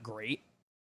really not great.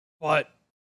 But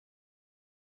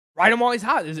ride him while he's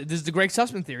hot. This is the Greg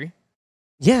Sussman theory.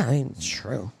 Yeah, I mean, it's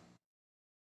true.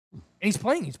 And he's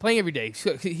playing. He's playing every day.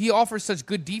 So he offers such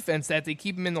good defense that they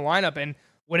keep him in the lineup, and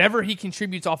whatever he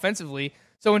contributes offensively.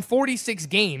 So in 46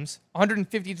 games,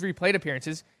 153 plate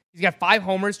appearances, he's got 5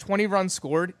 homers, 20 runs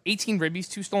scored, 18 ribbies,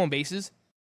 2 stolen bases.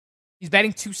 He's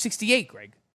batting .268,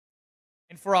 Greg.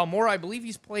 And for Almora, I believe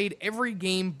he's played every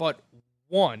game but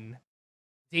one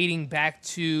dating back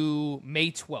to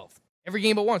May 12th. Every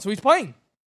game but one. So he's playing.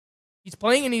 He's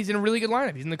playing, and he's in a really good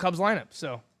lineup. He's in the Cubs lineup.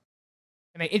 So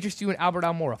can I interest you in Albert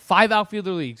Almora? 5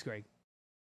 outfielder leagues, Greg.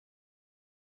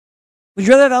 Would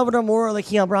you rather have Albert Almora or like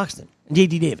Keon Broxton and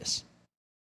J.D. Davis?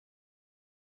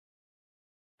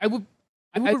 I would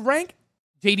rank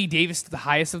J.D. Davis to the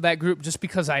highest of that group just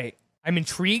because I'm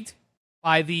intrigued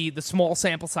by the small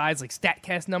sample size, like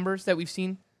StatCast numbers that we've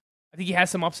seen. I think he has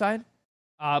some upside.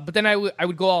 But then I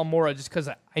would go Almora just because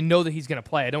I know that he's going to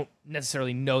play. I don't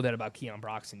necessarily know that about Keon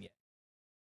Broxton yet.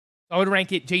 So I would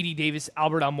rank it J.D. Davis,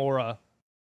 Albert Almora,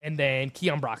 and then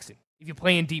Keon Broxton. If you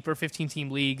play in deeper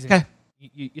 15-team leagues and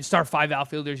you start 5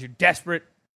 outfielders, you're desperate,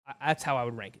 that's how I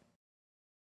would rank it.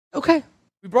 Okay.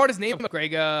 We brought his name up,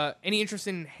 Greg. Any interest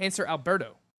in Hanser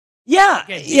Alberto? Yeah.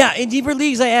 In deeper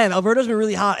leagues, I am. Alberto's been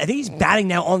really hot. I think he's batting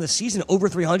now on the season over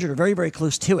 300 or very, very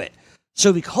close to it.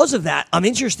 So because of that, I'm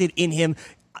interested in him.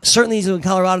 Certainly he's in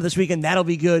Colorado this weekend. That'll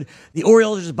be good. The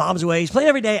Orioles are just bombs away. He's playing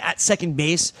every day at second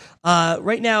base.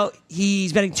 Right now,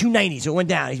 he's batting .290, so it went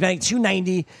down. He's batting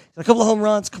 .290. A couple of home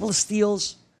runs, a couple of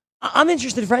steals. I'm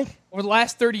interested, Frank. Over the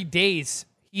last 30 days,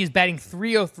 he is batting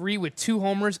 .303 with 2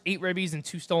 homers, 8 ribbies, and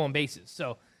 2 stolen bases.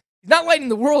 So he's not lighting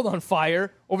the world on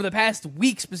fire. Over the past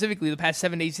week, specifically the past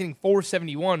 7 days, he's hitting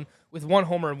 .471 with 1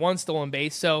 homer and 1 stolen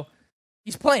base. So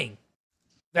he's playing.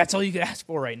 That's all you could ask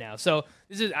for right now. So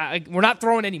this is we're not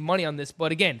throwing any money on this,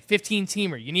 but again,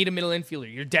 15-teamer. You need a middle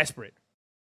infielder. You're desperate.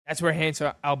 That's where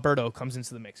Hanser Alberto comes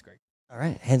into the mix, Greg. All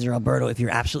right, Hanser Alberto, if you're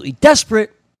absolutely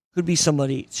desperate, could be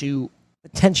somebody to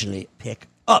potentially pick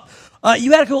up.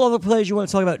 You had a couple other players you want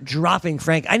to talk about dropping,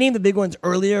 Frank. I named the big ones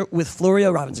earlier with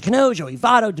Florio, Robinson Cano, Joey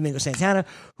Votto, Domingo Santana.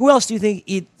 Who else do you think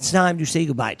it's time to say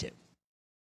goodbye to?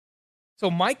 So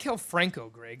Maikel Franco,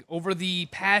 Greg, over the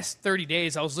past 30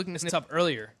 days, I was looking this up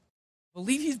earlier. I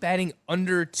believe he's batting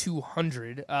under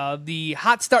 200. The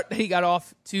hot start that he got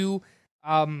off to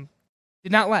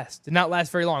did not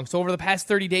last very long. So over the past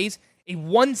 30 days, a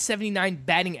 179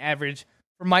 batting average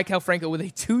for Maikel Franco with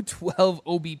a 212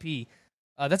 OBP.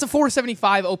 That's a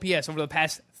 475 OPS over the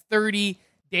past 30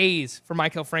 days for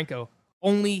Maikel Franco.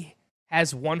 Only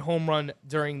has 1 home run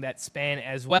during that span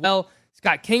as well.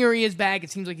 Scott Kingery is back.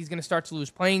 It seems like he's going to start to lose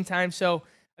playing time. So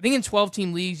I think in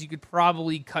 12-team leagues, you could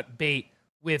probably cut bait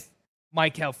with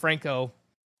Maikel Franco.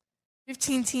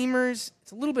 15-teamers,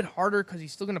 it's a little bit harder because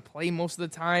he's still going to play most of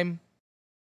the time.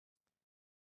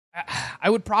 I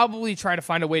would probably try to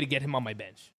find a way to get him on my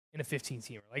bench in a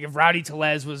 15-teamer. Like if Rowdy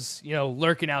Tellez was,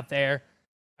 lurking out there,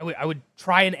 I would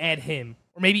try and add him,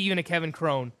 or maybe even a Kevin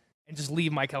Cron, and just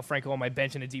leave Maikel Franco on my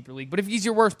bench in a deeper league. But if he's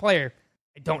your worst player,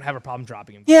 I don't have a problem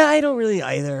dropping him. Yeah, I don't really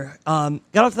either. Got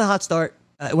off to the hot start.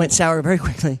 It went sour very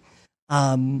quickly.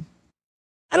 I don't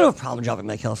have a problem dropping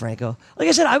Maikel Franco. Like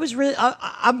I said,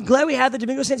 I'm glad we had the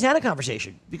Domingo Santana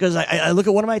conversation because I look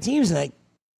at one of my teams and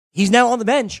he's now on the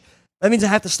bench. That means I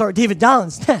have to start David Dahl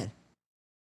instead.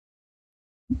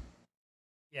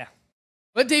 Yeah.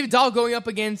 But David Dahl going up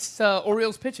against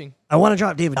Orioles pitching. I want to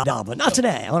drop David Dahl, but not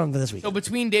today. I want him for this week. So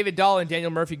between David Dahl and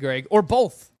Daniel Murphy, Greg, or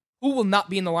both, who will not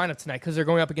be in the lineup tonight because they're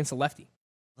going up against a lefty?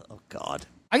 Oh, God.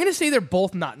 I'm going to say they're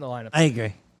both not in the lineup. I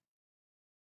agree.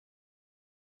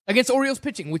 Against Orioles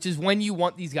pitching, which is when you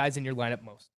want these guys in your lineup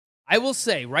most. I will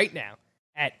say right now,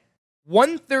 at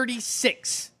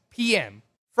 1:36 p.m.,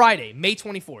 Friday, May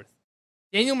 24th,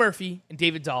 Daniel Murphy and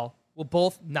David Dahl will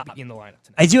both not be in the lineup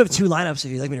tonight. I do have 2 lineups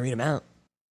if you'd like me to read them out.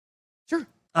 Sure.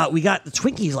 We got the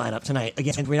Twinkies lineup tonight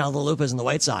against Reynaldo Lopez and the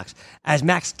White Sox as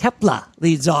Max Kepler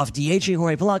leads off DH,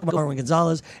 Jorge Polanco, Marwin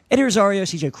Gonzalez, Eddie Rosario,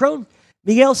 CJ Cron,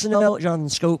 Miguel Sano, Jonathan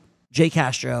Scope, Jay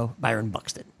Castro, Byron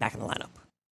Buxton back in the lineup.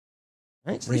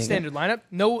 Right, so pretty standard lineup.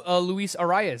 No Luis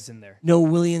Arias in there. No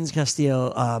Williams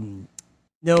Castillo.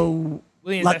 No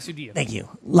Williams Astudillo. Thank you.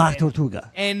 La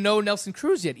Tortuga. And no Nelson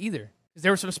Cruz yet either. Because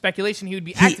there was some speculation he would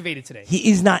be activated today.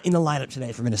 He is not in the lineup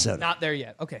today for Minnesota. Not there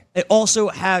yet. Okay. They also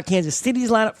have Kansas City's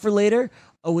lineup for later,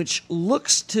 which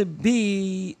looks to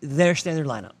be their standard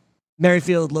lineup.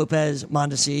 Merrifield, Lopez,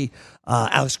 Mondesi,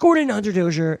 Alex Gordon, Hunter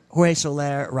Dozier, Jorge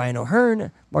Soler, Ryan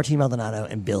O'Hearn, Martin Maldonado,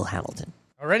 and Bill Hamilton.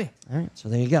 Already. All right, so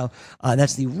there you go.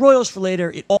 That's the Royals for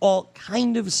later. It all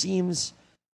kind of seems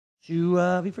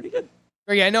to be pretty good.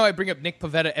 Greg, I know I bring up Nick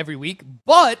Pivetta every week,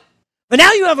 but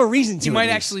now you have a reason to. He might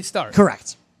actually start.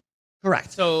 Correct.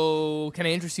 So can I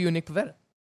interest you in Nick Pivetta?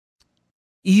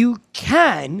 You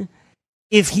can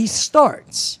if he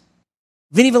starts.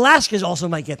 Vinny Velasquez also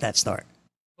might get that start.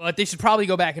 But they should probably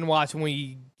go back and watch when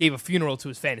we gave a funeral to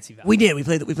his fantasy value. We did. We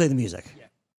played the music. Yeah.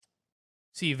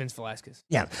 See you, Vince Velasquez.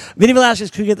 Yeah. Vinny Velasquez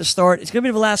could get the start. It's going to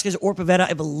be Velasquez or Pivetta.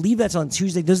 I believe that's on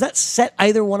Tuesday. Does that set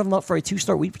either one of them up for a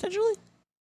 2-start week potentially?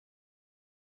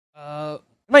 It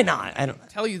might not. I don't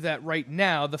tell you that right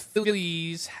now. The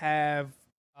Phillies have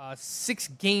 6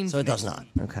 games. So it does not.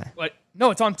 Okay. But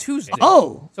no, it's on Tuesday.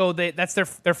 Oh. So that's their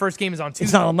first game is on Tuesday.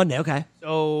 It's not on Monday. Okay.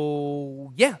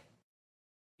 So yeah.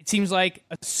 It seems like,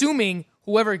 assuming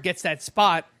whoever gets that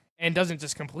spot and doesn't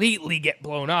just completely get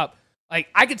blown up, like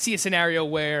I could see a scenario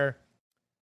where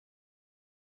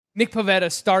Nick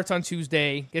Pivetta starts on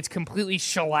Tuesday, gets completely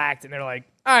shellacked, and they're like,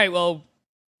 all right, well,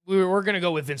 we're going to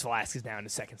go with Vince Velasquez now in the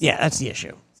second start. Yeah, that's the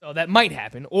issue. So that might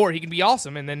happen. Or he can be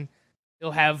awesome, and then he'll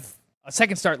have a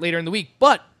second start later in the week.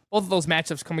 But both of those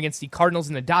matchups come against the Cardinals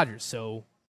and the Dodgers, so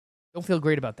don't feel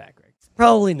great about that, Greg.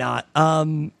 Probably not.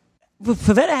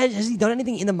 Pivetta, has he done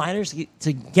anything in the minors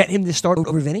to get him to start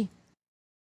over Vinny?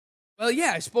 Well,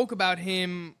 yeah, I spoke about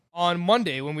him on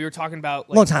Monday when we were talking about...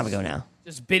 a long time ago now.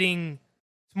 Just bidding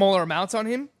smaller amounts on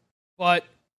him. But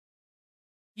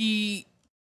he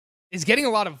is getting a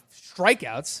lot of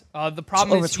strikeouts. The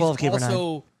problem is he's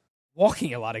also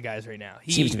walking a lot of guys right now.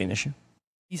 Seems to be an issue.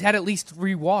 He's had at least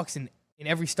 3 walks in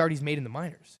every start he's made in the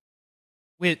minors.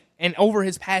 And over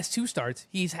his past 2 starts,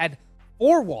 he's had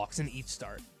 4 walks in each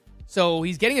start. So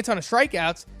he's getting a ton of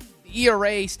strikeouts. The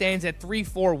ERA stands at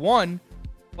 3.41,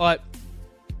 but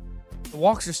the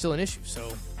walks are still an issue.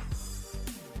 So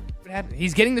what happened?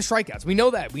 He's getting the strikeouts. We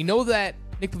know that. We know that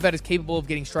Nick Pivetta is capable of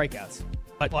getting strikeouts.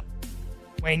 But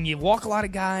when you walk a lot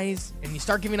of guys and you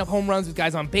start giving up home runs with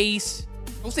guys on base,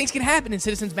 those things can happen in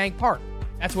Citizens Bank Park.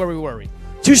 That's where we worry.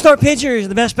 2-star pitchers,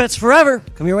 the best bets forever.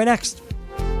 Come your way next.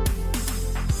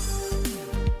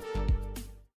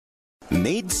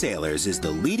 Maid Sailors is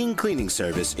the leading cleaning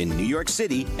service in New York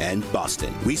City and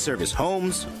Boston. We service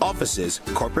homes, offices,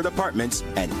 corporate apartments,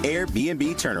 and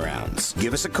Airbnb turnarounds.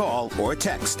 Give us a call or a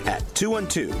text at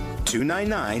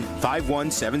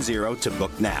 212-299-5170 to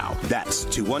book now. That's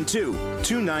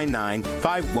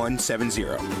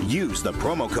 212-299-5170. Use the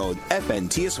promo code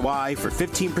FNTSY for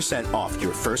 15% off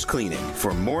your first cleaning.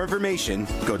 For more information,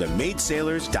 go to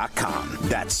maidsailors.com.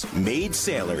 That's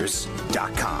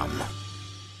maidsailors.com.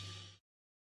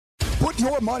 Put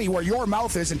your money where your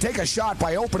mouth is and take a shot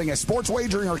by opening a sports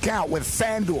wagering account with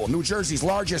FanDuel, New Jersey's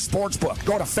largest sports book.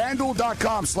 Go to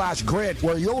FanDuel.com/grid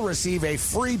where you'll receive a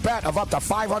free bet of up to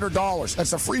 $500.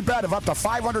 That's a free bet of up to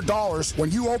 $500 when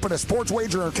you open a sports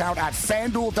wagering account at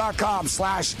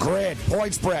FanDuel.com/grid.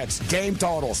 Point spreads, game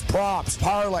totals, props,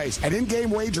 parlays, and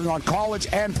in-game wagering on college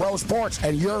and pro sports,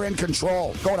 and you're in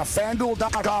control. Go to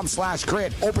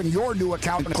FanDuel.com/grid. Open your new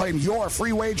account and claim your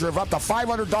free wager of up to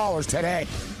 $500 today.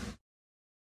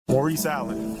 Maurice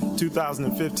Allen,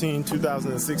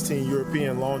 2015-2016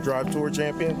 European Long Drive Tour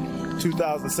champion,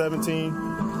 2017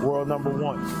 world number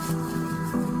 1.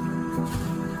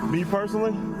 Me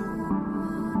personally,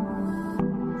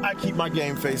 I keep my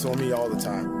game face on me all the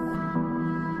time.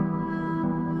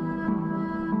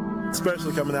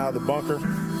 Especially coming out of the bunker,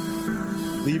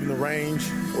 leaving the range,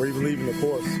 or even leaving the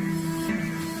course.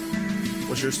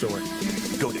 What's your story?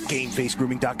 Go to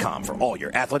GameFaceGrooming.com for all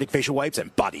your athletic facial wipes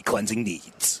and body cleansing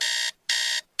needs.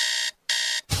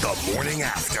 The morning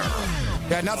after.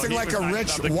 Yeah, nothing like a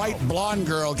rich, white, blonde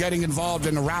girl getting involved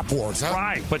in the rap wars, huh?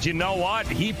 Right, but you know what?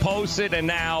 He posted, and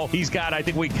now he's got, I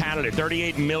think we counted it,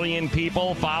 38 million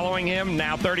people following him.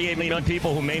 Now 38 million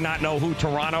people who may not know who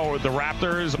Toronto or the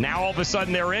Raptors, now all of a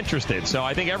sudden they're interested. So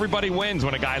I think everybody wins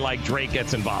when a guy like Drake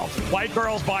gets involved. White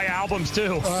girls buy albums,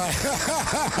 too.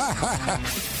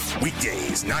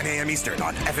 Weekdays, 9 a.m. Eastern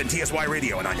on FNTSY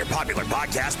Radio and on your popular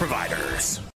podcast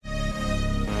providers.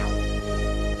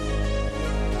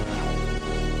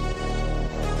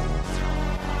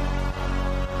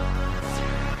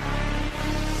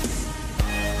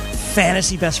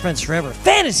 Fantasy Best Friends Forever,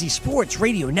 Fantasy Sports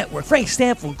Radio Network. Frank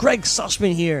Stanfield, Greg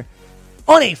Sussman here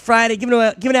on a Friday,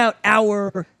 giving out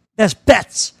our best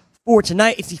bets for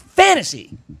tonight. It's the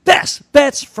fantasy best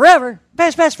bets forever.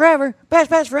 Best bets forever. Best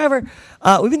bets forever.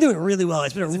 We've been doing really well.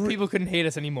 It's been People couldn't hate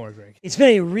us anymore, Greg. It's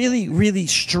been a really, really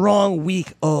strong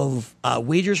week of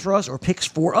wagers for us or picks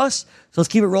for us. So let's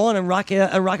keep it rolling and rock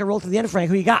and roll to the end. Frank,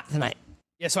 who you got tonight?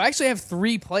 Yeah, so I actually have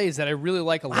 3 plays that I really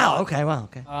like a lot. Wow,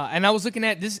 okay. And I was looking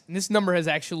at this. This number has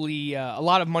actually a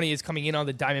lot of money is coming in on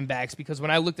the Diamondbacks because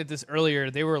when I looked at this earlier,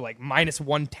 they were like minus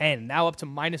 110, now up to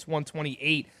minus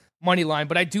 128 money line.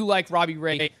 But I do like Robbie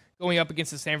Ray going up against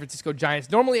the San Francisco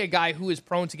Giants. Normally a guy who is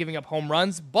prone to giving up home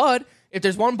runs, but if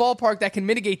there's one ballpark that can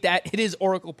mitigate that, it is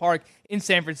Oracle Park in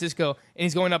San Francisco, and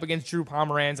he's going up against Drew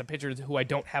Pomeranz, a pitcher who I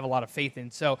don't have a lot of faith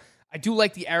in. So I do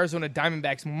like the Arizona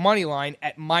Diamondbacks money line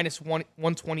at minus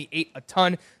 128 a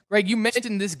ton. Greg, you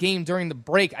mentioned this game during the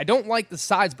break. I don't like the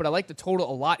sides, but I like the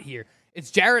total a lot here.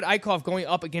 It's Jared Eichhoff going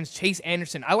up against Chase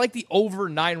Anderson. I like the over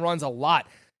 9 runs a lot.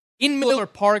 In Miller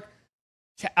Park,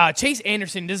 Chase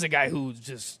Anderson, this is a guy who's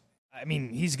just,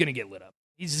 he's going to get lit up.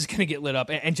 He's just going to get lit up.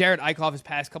 And Jared Eichhoff, his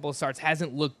past couple of starts,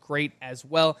 hasn't looked great as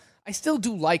well. I still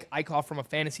do like Eichhoff from a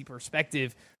fantasy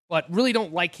perspective, but really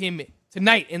don't like him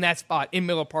tonight in that spot in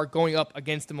Miller Park going up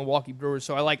against the Milwaukee Brewers.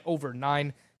 So I like over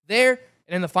 9 there. And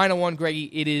then the final one, Greggy,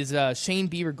 it is Shane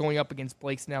Bieber going up against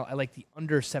Blake Snell. I like the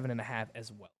under 7.5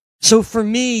 as well. So for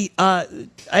me, I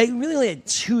really only had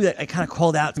 2 that I kind of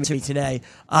called out to me today.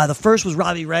 The first was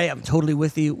Robbie Ray. I'm totally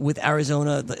with you with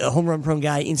Arizona. The home run prone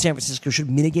guy in San Francisco should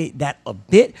mitigate that a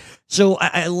bit. So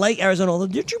I like Arizona, although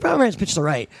Drew Pomeranz pitched all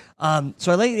right.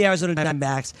 So I like the Arizona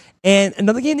Diamondbacks. And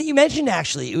another game that you mentioned,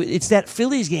 actually, it's that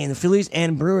Phillies game, the Phillies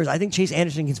and Brewers. I think Chase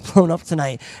Anderson gets blown up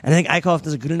tonight, and I think Eichhoff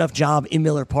does a good enough job in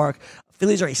Miller Park.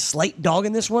 Phillies are a slight dog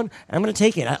in this one, and I'm going to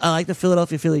take it. I like the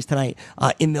Philadelphia Phillies tonight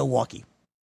in Milwaukee.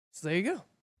 So there you go.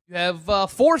 You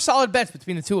have 4 solid bets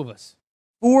between the 2 of us.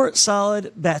 4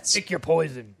 solid bets. Pick your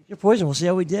poison. Pick your poison. We'll see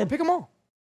how we did. Pick them all.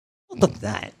 Don't look at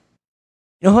that.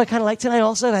 You know who I kind of like tonight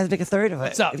also? I have to pick a third.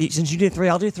 What's up? Since you did 3,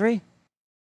 I'll do 3.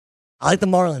 I like the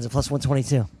Marlins at plus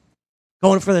 122.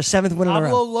 Going for their 7th win in a row.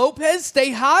 Pablo Lopez, stay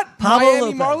hot. Pablo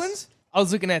Miami Lopez. Marlins. I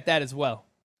was looking at that as well.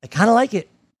 I kind of like it.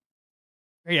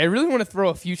 Hey, I really want to throw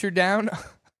a future down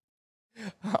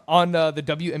on the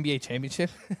WNBA championship.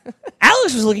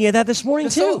 Alex was looking at that this morning,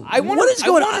 too. What is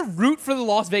going on? I want to root for the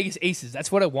Las Vegas Aces.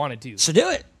 That's what I want to do. So do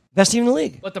it. Best team in the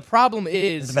league. But the problem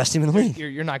is... the best team in the league.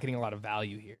 You're not getting a lot of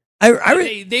value here.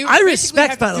 I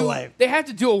respect, by the way. They have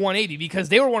to do a 180 because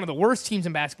they were one of the worst teams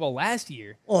in basketball last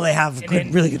year. Well, they have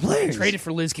really good players. They traded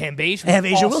for Liz Cambage. They have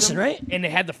Asia Wilson, right? And they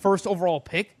had the first overall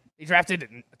pick. They drafted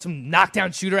some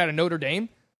knockdown shooter out of Notre Dame.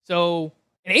 So,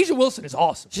 and Asia Wilson is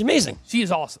awesome. She's amazing. She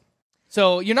is awesome.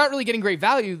 So you're not really getting great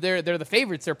value. They're the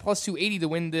favorites. They're plus 280 to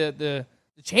win the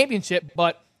championship,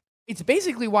 but it's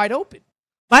basically wide open.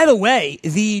 By the way,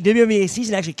 the WNBA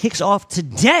season actually kicks off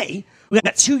today. We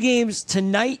got 2 games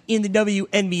tonight in the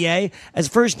WNBA. As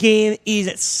first game is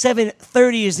at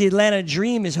 7:30 as the Atlanta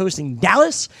Dream is hosting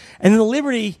Dallas. And then the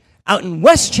Liberty out in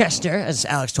Westchester, as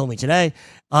Alex told me today,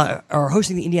 are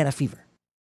hosting the Indiana Fever.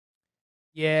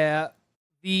 Yeah,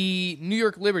 the New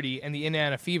York Liberty and the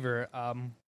Indiana Fever,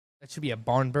 that should be a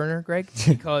barn burner, Greg,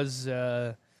 because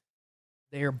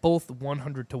they are both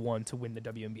 100-1 to win the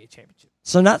WNBA championship.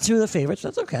 So not 2 of the favorites.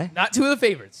 That's okay. Not 2 of the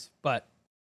favorites, but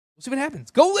we'll see what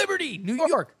happens. Go Liberty, New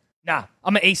York. Nah,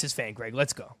 I'm an Aces fan, Greg.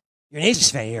 Let's go. You're an Aces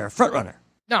fan. You're a front runner.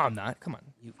 No, I'm not. Come on.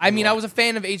 I was a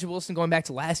fan of Asia Wilson going back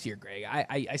to last year, Greg.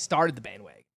 I started the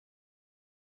bandwagon.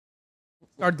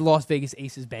 Started the Las Vegas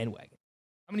Aces bandwagon.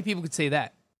 How many people could say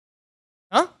that?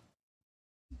 Huh?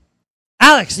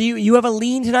 Alex, you have a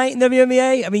lean tonight in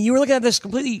WNBA? I mean, you were looking at this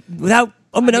completely without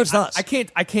unbeknownst to us.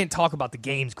 I can't talk about the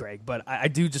games, Greg, but I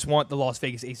do just want the Las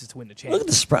Vegas Aces to win the championship. Look at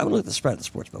the spread. Look at the spread of the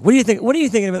sports book. What do you think? What are you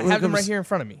thinking about? I have them right here in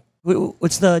front of me.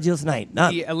 What's the deal tonight?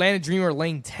 The Atlanta Dream are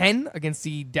laying 10 against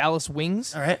the Dallas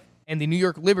Wings. All right. And the New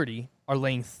York Liberty are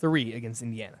laying 3 against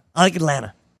Indiana. I like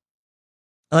Atlanta.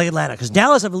 Because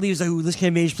Dallas, I believe, is who Liz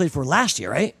Cambage played for last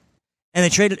year, right? And they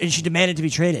traded, and she demanded to be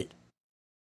traded.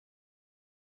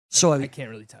 So I can't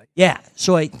really tell you. Yeah.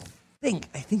 So I think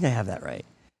I have that right.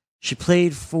 She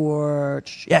played for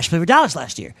Dallas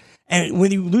last year. And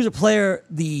when you lose a player,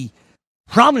 the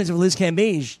prominence of Liz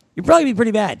Cambage, you'd probably be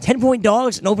pretty bad. 10-point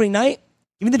dogs an opening night.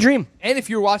 Give me the dream. And if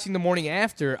you're watching the morning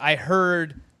after, I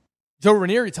heard Joe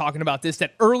Ranieri talking about this,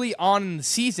 that early on in the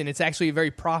season, it's actually a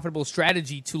very profitable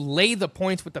strategy to lay the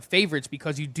points with the favorites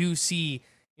because you do see,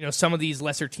 some of these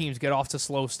lesser teams get off to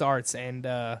slow starts, and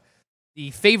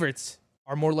the favorites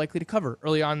are more likely to cover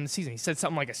early on in the season. He said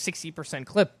something like a 60%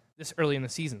 clip this early in the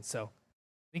season. So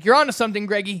I think you're on to something,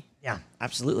 Greggy. Yeah,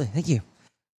 absolutely. Thank you.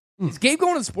 Is Gabe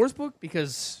going to the sports book?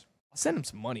 Because I'll send him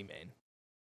some money, man.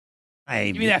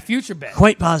 Give me that future bet.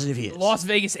 Quite positive he is. The Las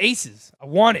Vegas Aces. I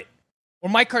want it. Or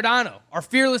Mike Cardano, our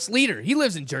fearless leader. He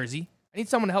lives in Jersey. I need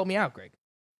someone to help me out, Greg.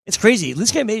 It's crazy.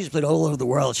 Liz Cambage played all over the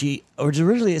world. She was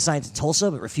originally assigned to Tulsa,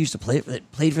 but refused to play.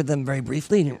 Played for them very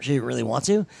briefly, and she didn't really want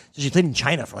to. So she played in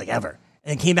China for ever.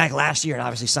 And then came back last year and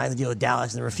obviously signed the deal with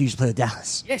Dallas and then refused to play with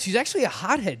Dallas. Yeah, she's actually a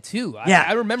hothead, too.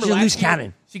 I remember she's a loose last year,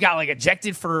 cannon. she got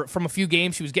ejected from a few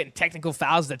games. She was getting technical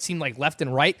fouls that seemed like left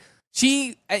and right.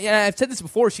 I've said this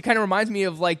before, she kind of reminds me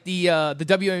of the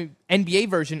WNBA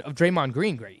version of Draymond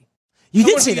Green, Grady. You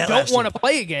did say that you last don't want to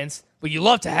play against, but you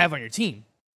love to have on your team.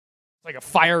 It's like a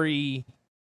fiery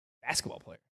basketball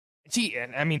player.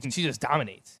 And she just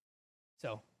dominates.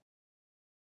 So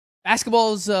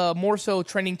basketball is more so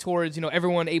trending towards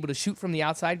everyone able to shoot from the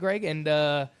outside, Greg, and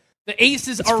the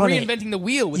Aces are reinventing the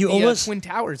wheel with the Twin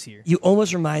Towers here. You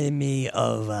almost reminded me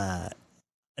of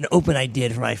an open I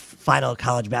did for my final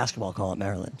college basketball call at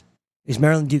Maryland. It was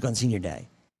Maryland Duke on senior day,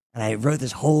 and I wrote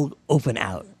this whole open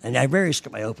out. And I rarely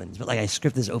script my opens, but I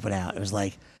script this open out. It was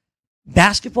like,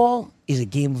 basketball is a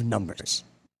game of numbers,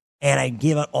 and I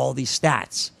gave out all these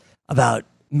stats about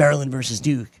Maryland versus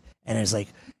Duke, and it was like,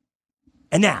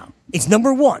 and now it's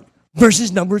number 1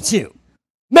 versus number 2.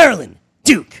 Maryland,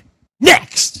 Duke,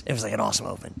 next. It was like an awesome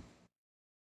open.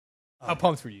 How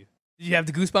pumped were you? Did you have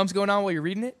the goosebumps going on while you're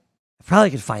reading it? I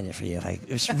probably could find it for you if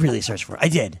I really searched for it. I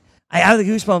did. I have the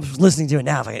goosebumps listening to it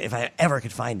now if I ever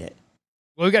could find it.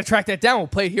 Well, we got to track that down. We'll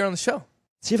play it here on the show.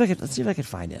 Let's see if I could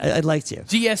find it. I'd like to.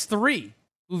 GS3,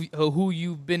 who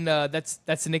you've been, that's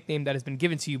the nickname that has been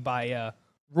given to you by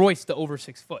Royce, the over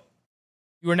 6 foot.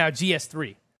 You are now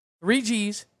GS3. 3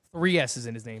 G's, 3 S's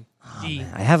in his name. Oh,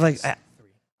 I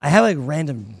have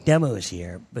random demos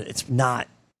here, but it's not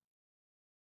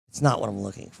what I'm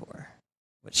looking for.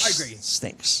 Which I agree.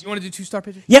 Stinks. You want to do 2-star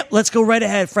pitchers? Yep, let's go right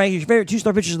ahead. Frank, your favorite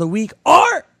 2-star pitchers of the week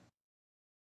are?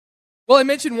 Well, I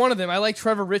mentioned one of them. I like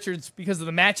Trevor Richards because of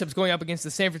the matchups going up against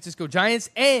the San Francisco Giants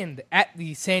and at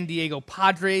the San Diego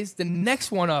Padres. The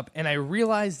next one up, and I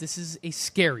realize this is a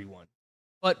scary one,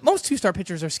 but most 2-star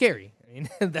pitchers are scary.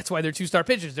 That's why they're 2-star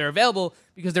pitchers. They're available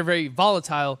because they're very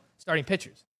volatile starting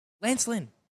pitchers. Lance Lynn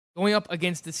going up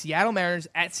against the Seattle Mariners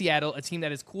at Seattle, a team that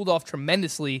has cooled off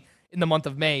tremendously in the month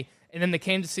of May. And then the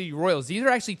Kansas City Royals. These are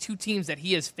actually 2 teams that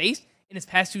he has faced in his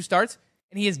past 2 starts,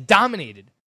 and he has dominated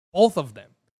both of them.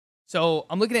 So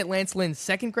I'm looking at Lance Lynn's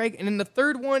second, Greg. And then the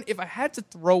third one, if I had to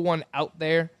throw one out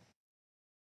there,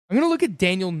 I'm going to look at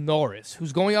Daniel Norris,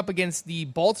 who's going up against the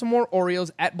Baltimore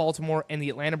Orioles at Baltimore and the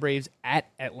Atlanta Braves at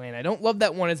Atlanta. I don't love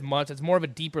that one as much. It's more of a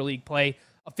deeper league play,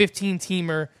 a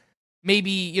 15-teamer.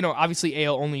 Maybe, obviously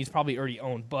AL only is probably already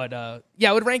owned. But, I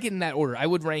would rank it in that order. I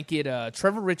would rank it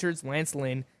Trevor Richards, Lance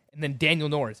Lynn, and then Daniel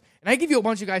Norris. And I give you a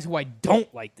bunch of guys who I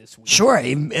don't like this week. Sure,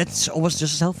 it's almost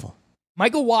just as helpful.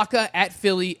 Michael Wacha at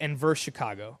Philly and versus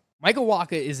Chicago. Michael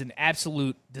Wacha is an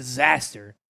absolute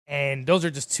disaster, and those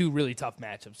are just 2 really tough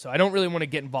matchups. So I don't really want to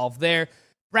get involved there.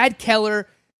 Brad Keller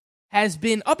has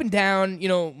been up and down,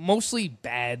 mostly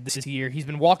bad this year. He's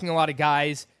been walking a lot of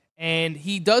guys, and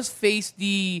he does face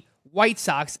the White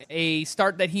Sox, a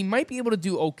start that he might be able to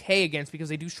do okay against because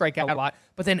they do strike out a lot.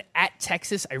 But then at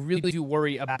Texas, I really do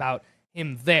worry about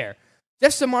him there.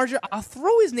 Jeff Samardzija, I'll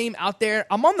throw his name out there.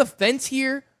 I'm on the fence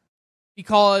here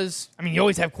because, you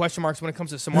always have question marks when it comes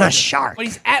to Samardzija. The Shark. But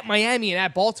he's at Miami and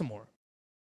at Baltimore.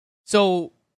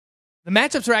 So the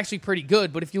matchups are actually pretty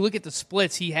good, but if you look at the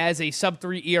splits, he has a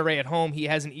sub-3 ERA at home. He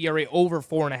has an ERA over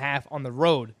 4.5 on the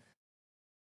road.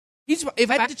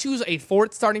 If I had to choose a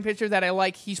 4th starting pitcher that I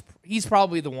like, he's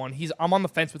probably the one. I'm on the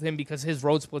fence with him because his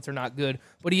road splits are not good,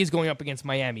 but he is going up against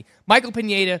Miami. Michael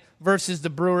Pineda versus the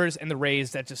Brewers and the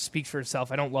Rays. That just speaks for itself.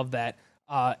 I don't love that.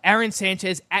 Aaron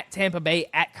Sanchez at Tampa Bay,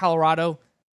 at Colorado.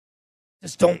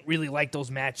 Just don't really like those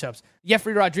matchups.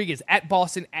 Jeffrey Rodriguez at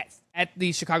Boston, at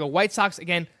the Chicago White Sox.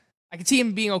 Again, I can see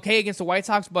him being okay against the White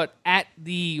Sox, but at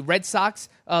the Red Sox,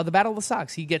 the Battle of the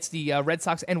Sox, he gets the Red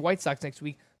Sox and White Sox next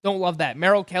week. Don't love that.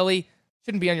 Merrill Kelly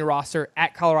shouldn't be on your roster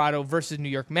at Colorado versus New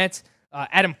York Mets.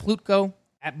 Adam Plutko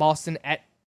at Boston at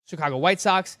Chicago White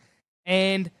Sox.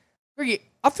 And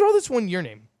I'll throw this one your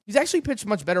name. He's actually pitched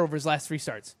much better over his last 3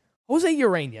 starts. Jose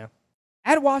Urena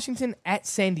at Washington at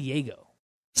San Diego.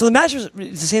 So the match it's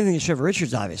the same thing as Trevor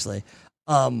Richards, obviously.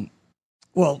 Well,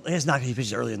 it's not because he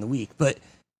pitches early in the week, but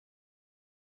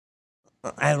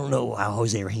I don't know how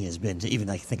Jose Urena has been to even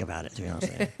think about it, to be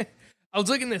honest with you. I was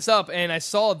looking this up, and I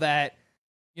saw that,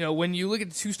 when you look at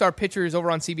the 2-star pitchers over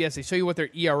on CBS, they show you what their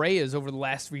ERA is over the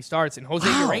last 3 starts, and Jose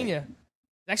Urena has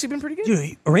actually been pretty good.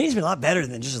 Dude, Urena's been a lot better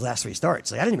than just his last 3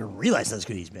 starts. I didn't even realize how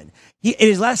good he's been. In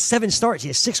his last 7 starts, he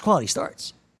has 6 quality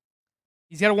starts.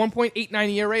 He's got a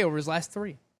 1.89 ERA over his last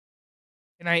 3.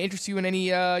 Can I interest you in any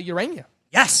Urania?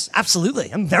 Yes, absolutely.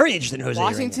 I'm very interested in Jose Urena.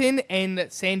 Washington and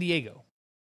San Diego.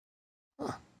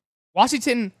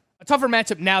 Washington, a tougher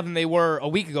matchup now than they were a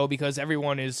week ago because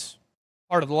everyone is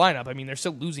part of the lineup. I mean, they're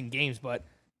still losing games, but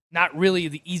not really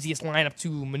the easiest lineup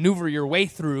to maneuver your way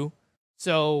through.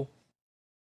 So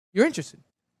you're interested.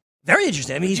 Very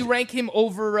interested. I mean, would you rank him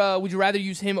over? Would you rather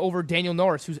use him over Daniel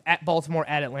Norris, who's at Baltimore,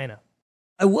 at Atlanta?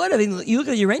 I would. I mean, you look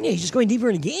at Urena, he's just going deeper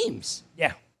into games.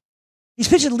 Yeah. He's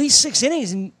pitched at least 6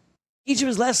 innings in each of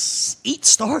his last 8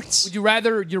 starts. Would you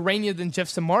rather Urena than Jeff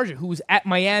Samardzija, who was at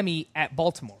Miami, at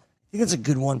Baltimore? I think that's a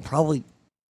good one. Probably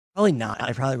not.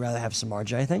 I'd probably rather have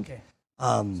Samardzija, I think. Okay.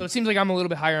 So it seems like I'm a little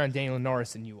bit higher on Daniel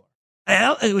Norris than you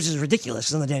are. Which is ridiculous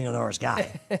because I'm the Daniel Norris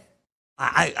guy.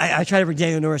 I try to bring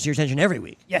Daniel Norris to your attention every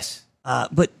week. Yes.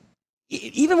 But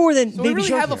even more than so Baby we really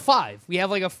Shark have here. a 5. We have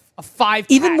like a 5.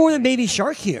 Even more than Baby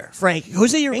Shark here, Frank.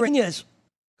 Jose Urena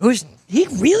he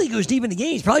really goes deep into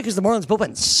games, probably because the Marlins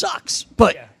bullpen sucks.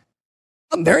 But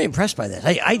I'm very impressed by this.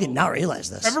 I did not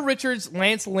realize this. Trevor Richards,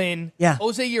 Lance Lynn,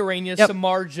 Jose Urena,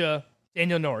 Samardzija,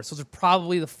 Daniel Norris. Those are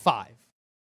probably the 5.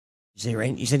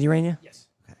 You said Urena? Yes.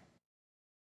 Okay.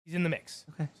 He's in the mix.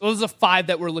 Okay. So those are the 5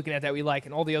 that we're looking at that we like,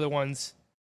 and all the other ones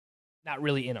not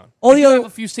really in on. Have a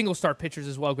few single start pitchers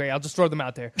as well, Gray. I'll just throw them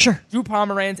out there. Sure. Drew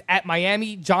Pomeranz at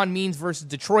Miami, John Means versus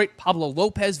Detroit, Pablo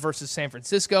Lopez versus San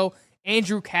Francisco,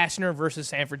 Andrew Kashner versus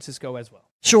San Francisco as well.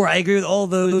 Sure, I agree with all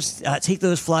those. Take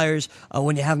those flyers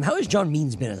when you have them. How has John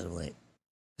Means been as of late?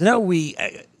 So now he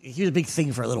was a big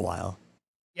thing for a little while.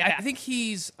 Yeah, I think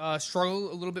he's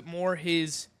struggled a little bit more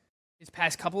his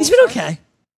past couple He's of been times. okay.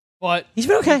 But he's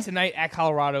been okay. Tonight at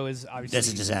Colorado is obviously...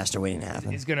 That's a disaster waiting to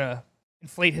happen. Is going to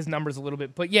inflate his numbers a little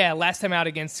bit. But yeah, last time out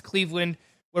against Cleveland,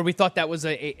 where we thought that was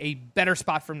a better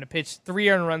spot for him to pitch. 3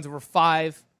 earned runs over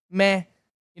 5. Meh.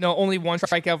 Only 1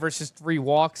 strikeout versus 3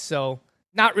 walks. So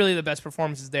not really the best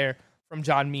performances there from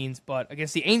John Means. But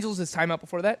against the Angels, his timeout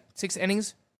before that, 6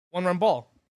 innings, 1-run ball.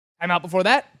 Timeout before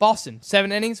that, Boston,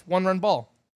 7 innings, 1-run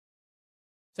ball.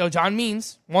 So John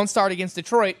Means, 1 start against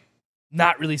Detroit,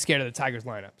 not really scared of the Tigers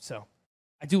lineup. So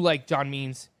I do like John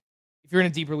Means if you're in a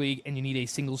deeper league and you need a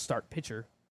single start pitcher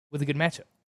with a good matchup.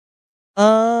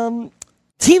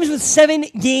 Teams with 7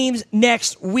 games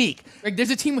next week. Greg, there's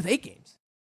a team with 8 games.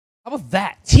 How about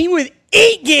that? Team with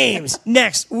 8 games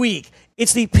next week.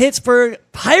 It's the Pittsburgh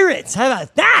Pirates. How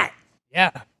about that? Yeah.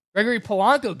 Gregory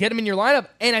Polanco, get him in your lineup.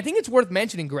 And I think it's worth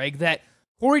mentioning, Greg, that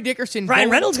Corey Dickerson...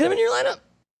 Brian Reynolds, get him in your lineup?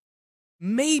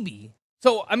 Maybe.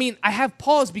 So, I mean, I have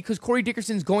paused because Corey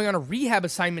Dickerson's going on a rehab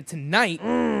assignment tonight,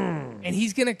 and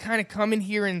he's going to kind of come in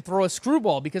here and throw a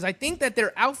screwball because I think that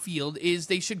their outfield is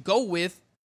they should go with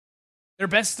their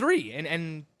best 3.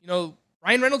 And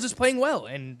Ryan Reynolds is playing well,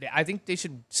 and I think they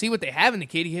should see what they have in the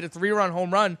kid. He hit a 3-run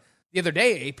home run the other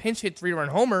day, a pinch hit 3-run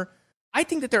homer. I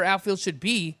think that their outfield should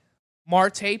be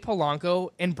Marte, Polanco,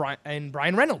 and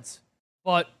Brian Reynolds.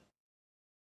 But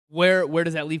where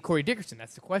does that leave Corey Dickerson?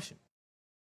 That's the question.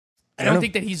 I don't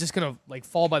think that he's just going to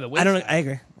fall by the wayside. I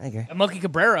agree. And Melky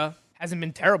Cabrera hasn't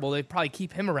been terrible. They'd probably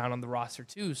keep him around on the roster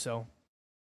too, so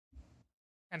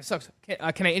kind of sucks.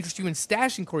 Can I interest you in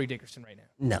stashing Corey Dickerson right now?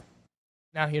 No.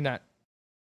 No, you're not.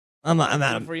 I'm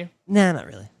out for you? Nah, not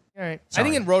really. All right. Sorry. I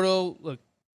think in Roto, look,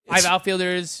 5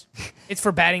 outfielders. It's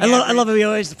for batting I average. love it. We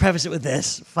always preface it with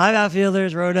this. 5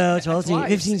 outfielders, Roto, 12 teams,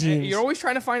 15 teams. You're always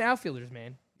trying to find outfielders,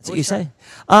 man. That's what you say.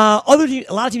 A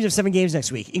lot of teams have 7 games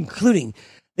next week, including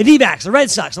the D-backs, the Red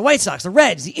Sox, the White Sox, the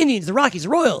Reds, the Indians, the Rockies, the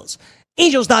Royals,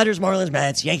 Angels, Dodgers, Marlins,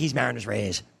 Mets, Yankees, Mariners,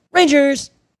 Rays, Rangers.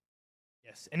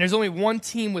 Yes, and there's only one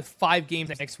team with 5 games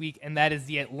next week, and that is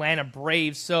the Atlanta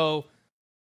Braves. So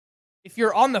if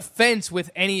you're on the fence with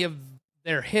any of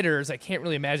their hitters, I can't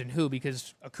really imagine who,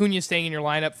 because Acuna's staying in your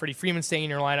lineup, Freddie Freeman's staying in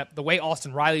your lineup. The way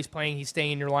Austin Riley's playing, he's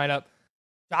staying in your lineup.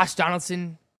 Josh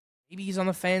Donaldson, maybe he's on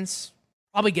the fence.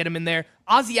 Probably get him in there.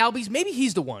 Ozzie Albies, maybe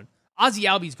he's the one. Ozzie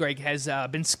Albies, Greg, has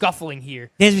been scuffling here.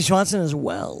 Dansby Swanson as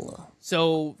well.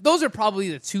 So those are probably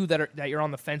the 2 that you're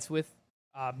on the fence with.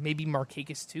 Maybe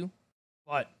Markakis too.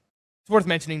 But it's worth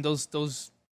mentioning those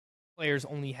players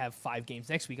only have 5 games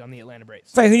next week on the Atlanta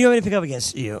Braves. Frank, who do you want me to pick up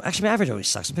against you? Actually, my average always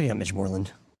sucks. I'm picking up Mitch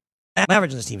Moreland. My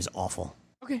average on this team is awful.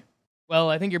 Okay. Well,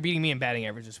 I think you're beating me in batting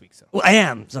average this week. So. Well, I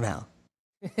am, somehow.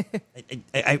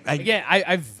 Again,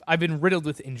 I've been riddled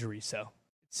with injuries, so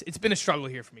it's been a struggle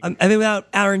here for me. I've been without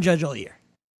Aaron Judge all year.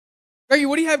 Greggy,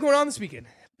 what do you have going on this weekend?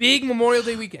 Big Memorial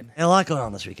Day weekend. A lot going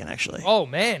on this weekend, actually. Oh,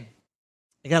 man.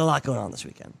 I got a lot going on this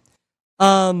weekend.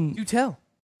 Do tell.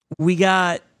 We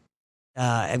got...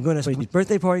 I'm going to somebody's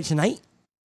birthday party tonight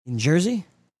in Jersey.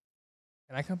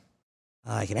 Can I come?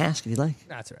 I can ask if you'd like.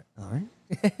 No, that's all right. All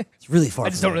right. It's really far. I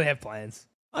just don't really have plans.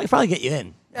 I could probably get you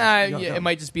in. Yeah, it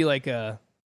might just be like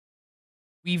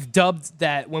we've dubbed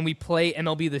that when we play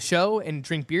MLB The Show and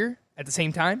drink beer at the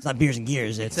same time. It's not beers and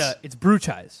gears. It's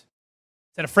Brewchise.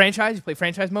 Instead of franchise, you play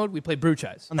franchise mode. We play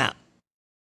Brewchise. I'm out.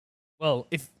 Well,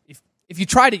 if you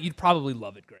tried it, you'd probably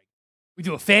love it, Greg. We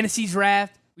do a fantasy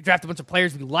draft. We draft a bunch of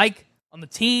players we like on the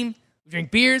team. We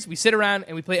drink beers. We sit around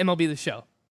and we play MLB The Show.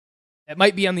 That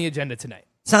might be on the agenda tonight.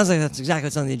 Sounds like that's exactly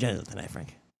what's on the agenda tonight,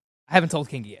 Frank. I haven't told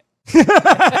King yet.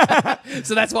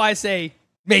 So that's why I say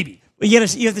maybe. Well, you have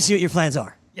to see what your plans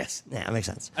are. Yes. Yeah, that makes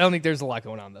sense. I don't think there's a lot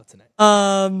going on, though,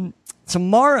 tonight.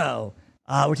 Tomorrow,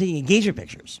 we're taking engagement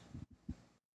pictures.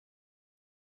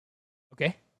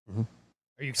 Okay. Mm-hmm.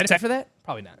 Are you excited for that?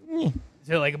 Probably not. Is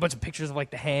there like a bunch of pictures of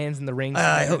like the hands and the rings?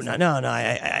 I hope not. No.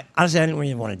 I honestly, I didn't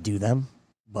really want to do them,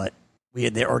 but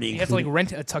they're already. You have to like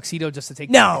rent a tuxedo just to take.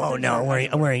 No.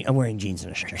 I'm wearing jeans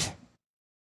and a shirt.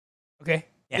 Okay.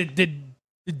 Yeah. Did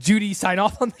Judy sign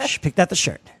off on that? She picked out the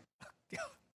shirt.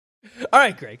 All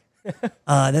right, Greg. Then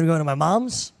we're going to my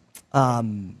mom's.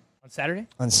 On Saturday?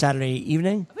 On Saturday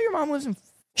evening. I think your mom lives in.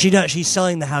 She does. She's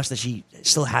selling the house that she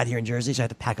still had here in Jersey, so I had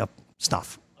to pack up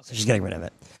stuff. Okay. So she's getting rid of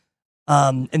it.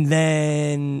 And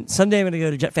then Sunday I'm going to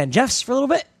go to Jet Fan Jeff's for a little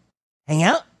bit, hang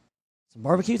out, some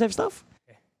barbecue type stuff.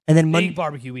 Okay. And then big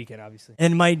barbecue weekend, obviously.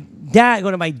 And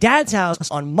going to my dad's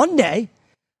house on Monday.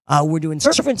 We're doing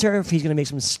surf and turf. He's going to make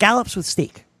some scallops with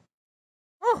steak.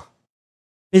 Oh,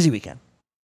 busy weekend.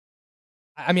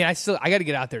 I mean, I got to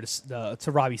get out there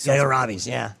to Robbie's. Yeah, go Robbie's.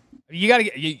 Yeah, you got to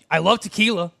get. I love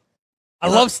tequila. I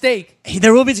love steak.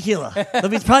 There will be tequila. There'll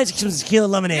be probably some tequila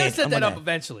lemonade. You gotta set that up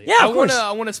eventually. Yeah, of course.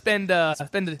 I want to spend a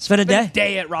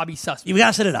day at Robbie's Sussman. You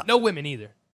gotta set it up. No women either.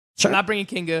 Sure. I'm not bringing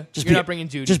Kinga. You're not bringing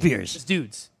Judy. Just beers. Just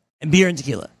dudes. And beer and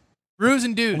tequila. Brews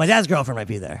and dudes. Well, my dad's girlfriend might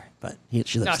be there, but she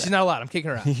lives there. No, she's not allowed. I'm kicking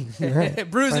her out.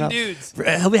 Right. Brews and dudes.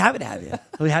 He'll be happy to have you.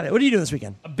 What are you doing this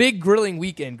weekend? A big grilling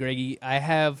weekend, Greggy. I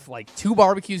have like 2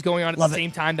 barbecues going on at the same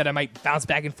time that I might bounce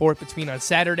back and forth between on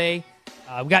Saturday.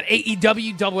 We got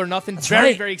AEW Double or Nothing. That's very,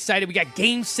 right. very excited. We got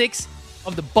Game 6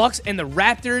 of the Bucks and the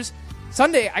Raptors.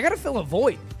 Sunday, I got to fill a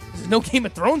void. There's no Game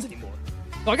of Thrones anymore.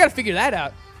 So I got to figure that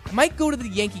out. I might go to the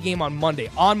Yankee game on Monday,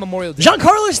 on Memorial Day.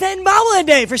 Giancarlo Stanton bobblehead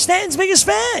day for Stanton's biggest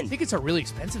fan. Tickets are really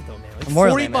expensive, though, man. Like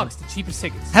Memorial $40, Day, the cheapest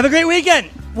tickets. Have a great weekend.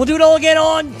 We'll do it all again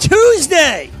on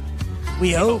Tuesday.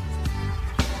 We hope.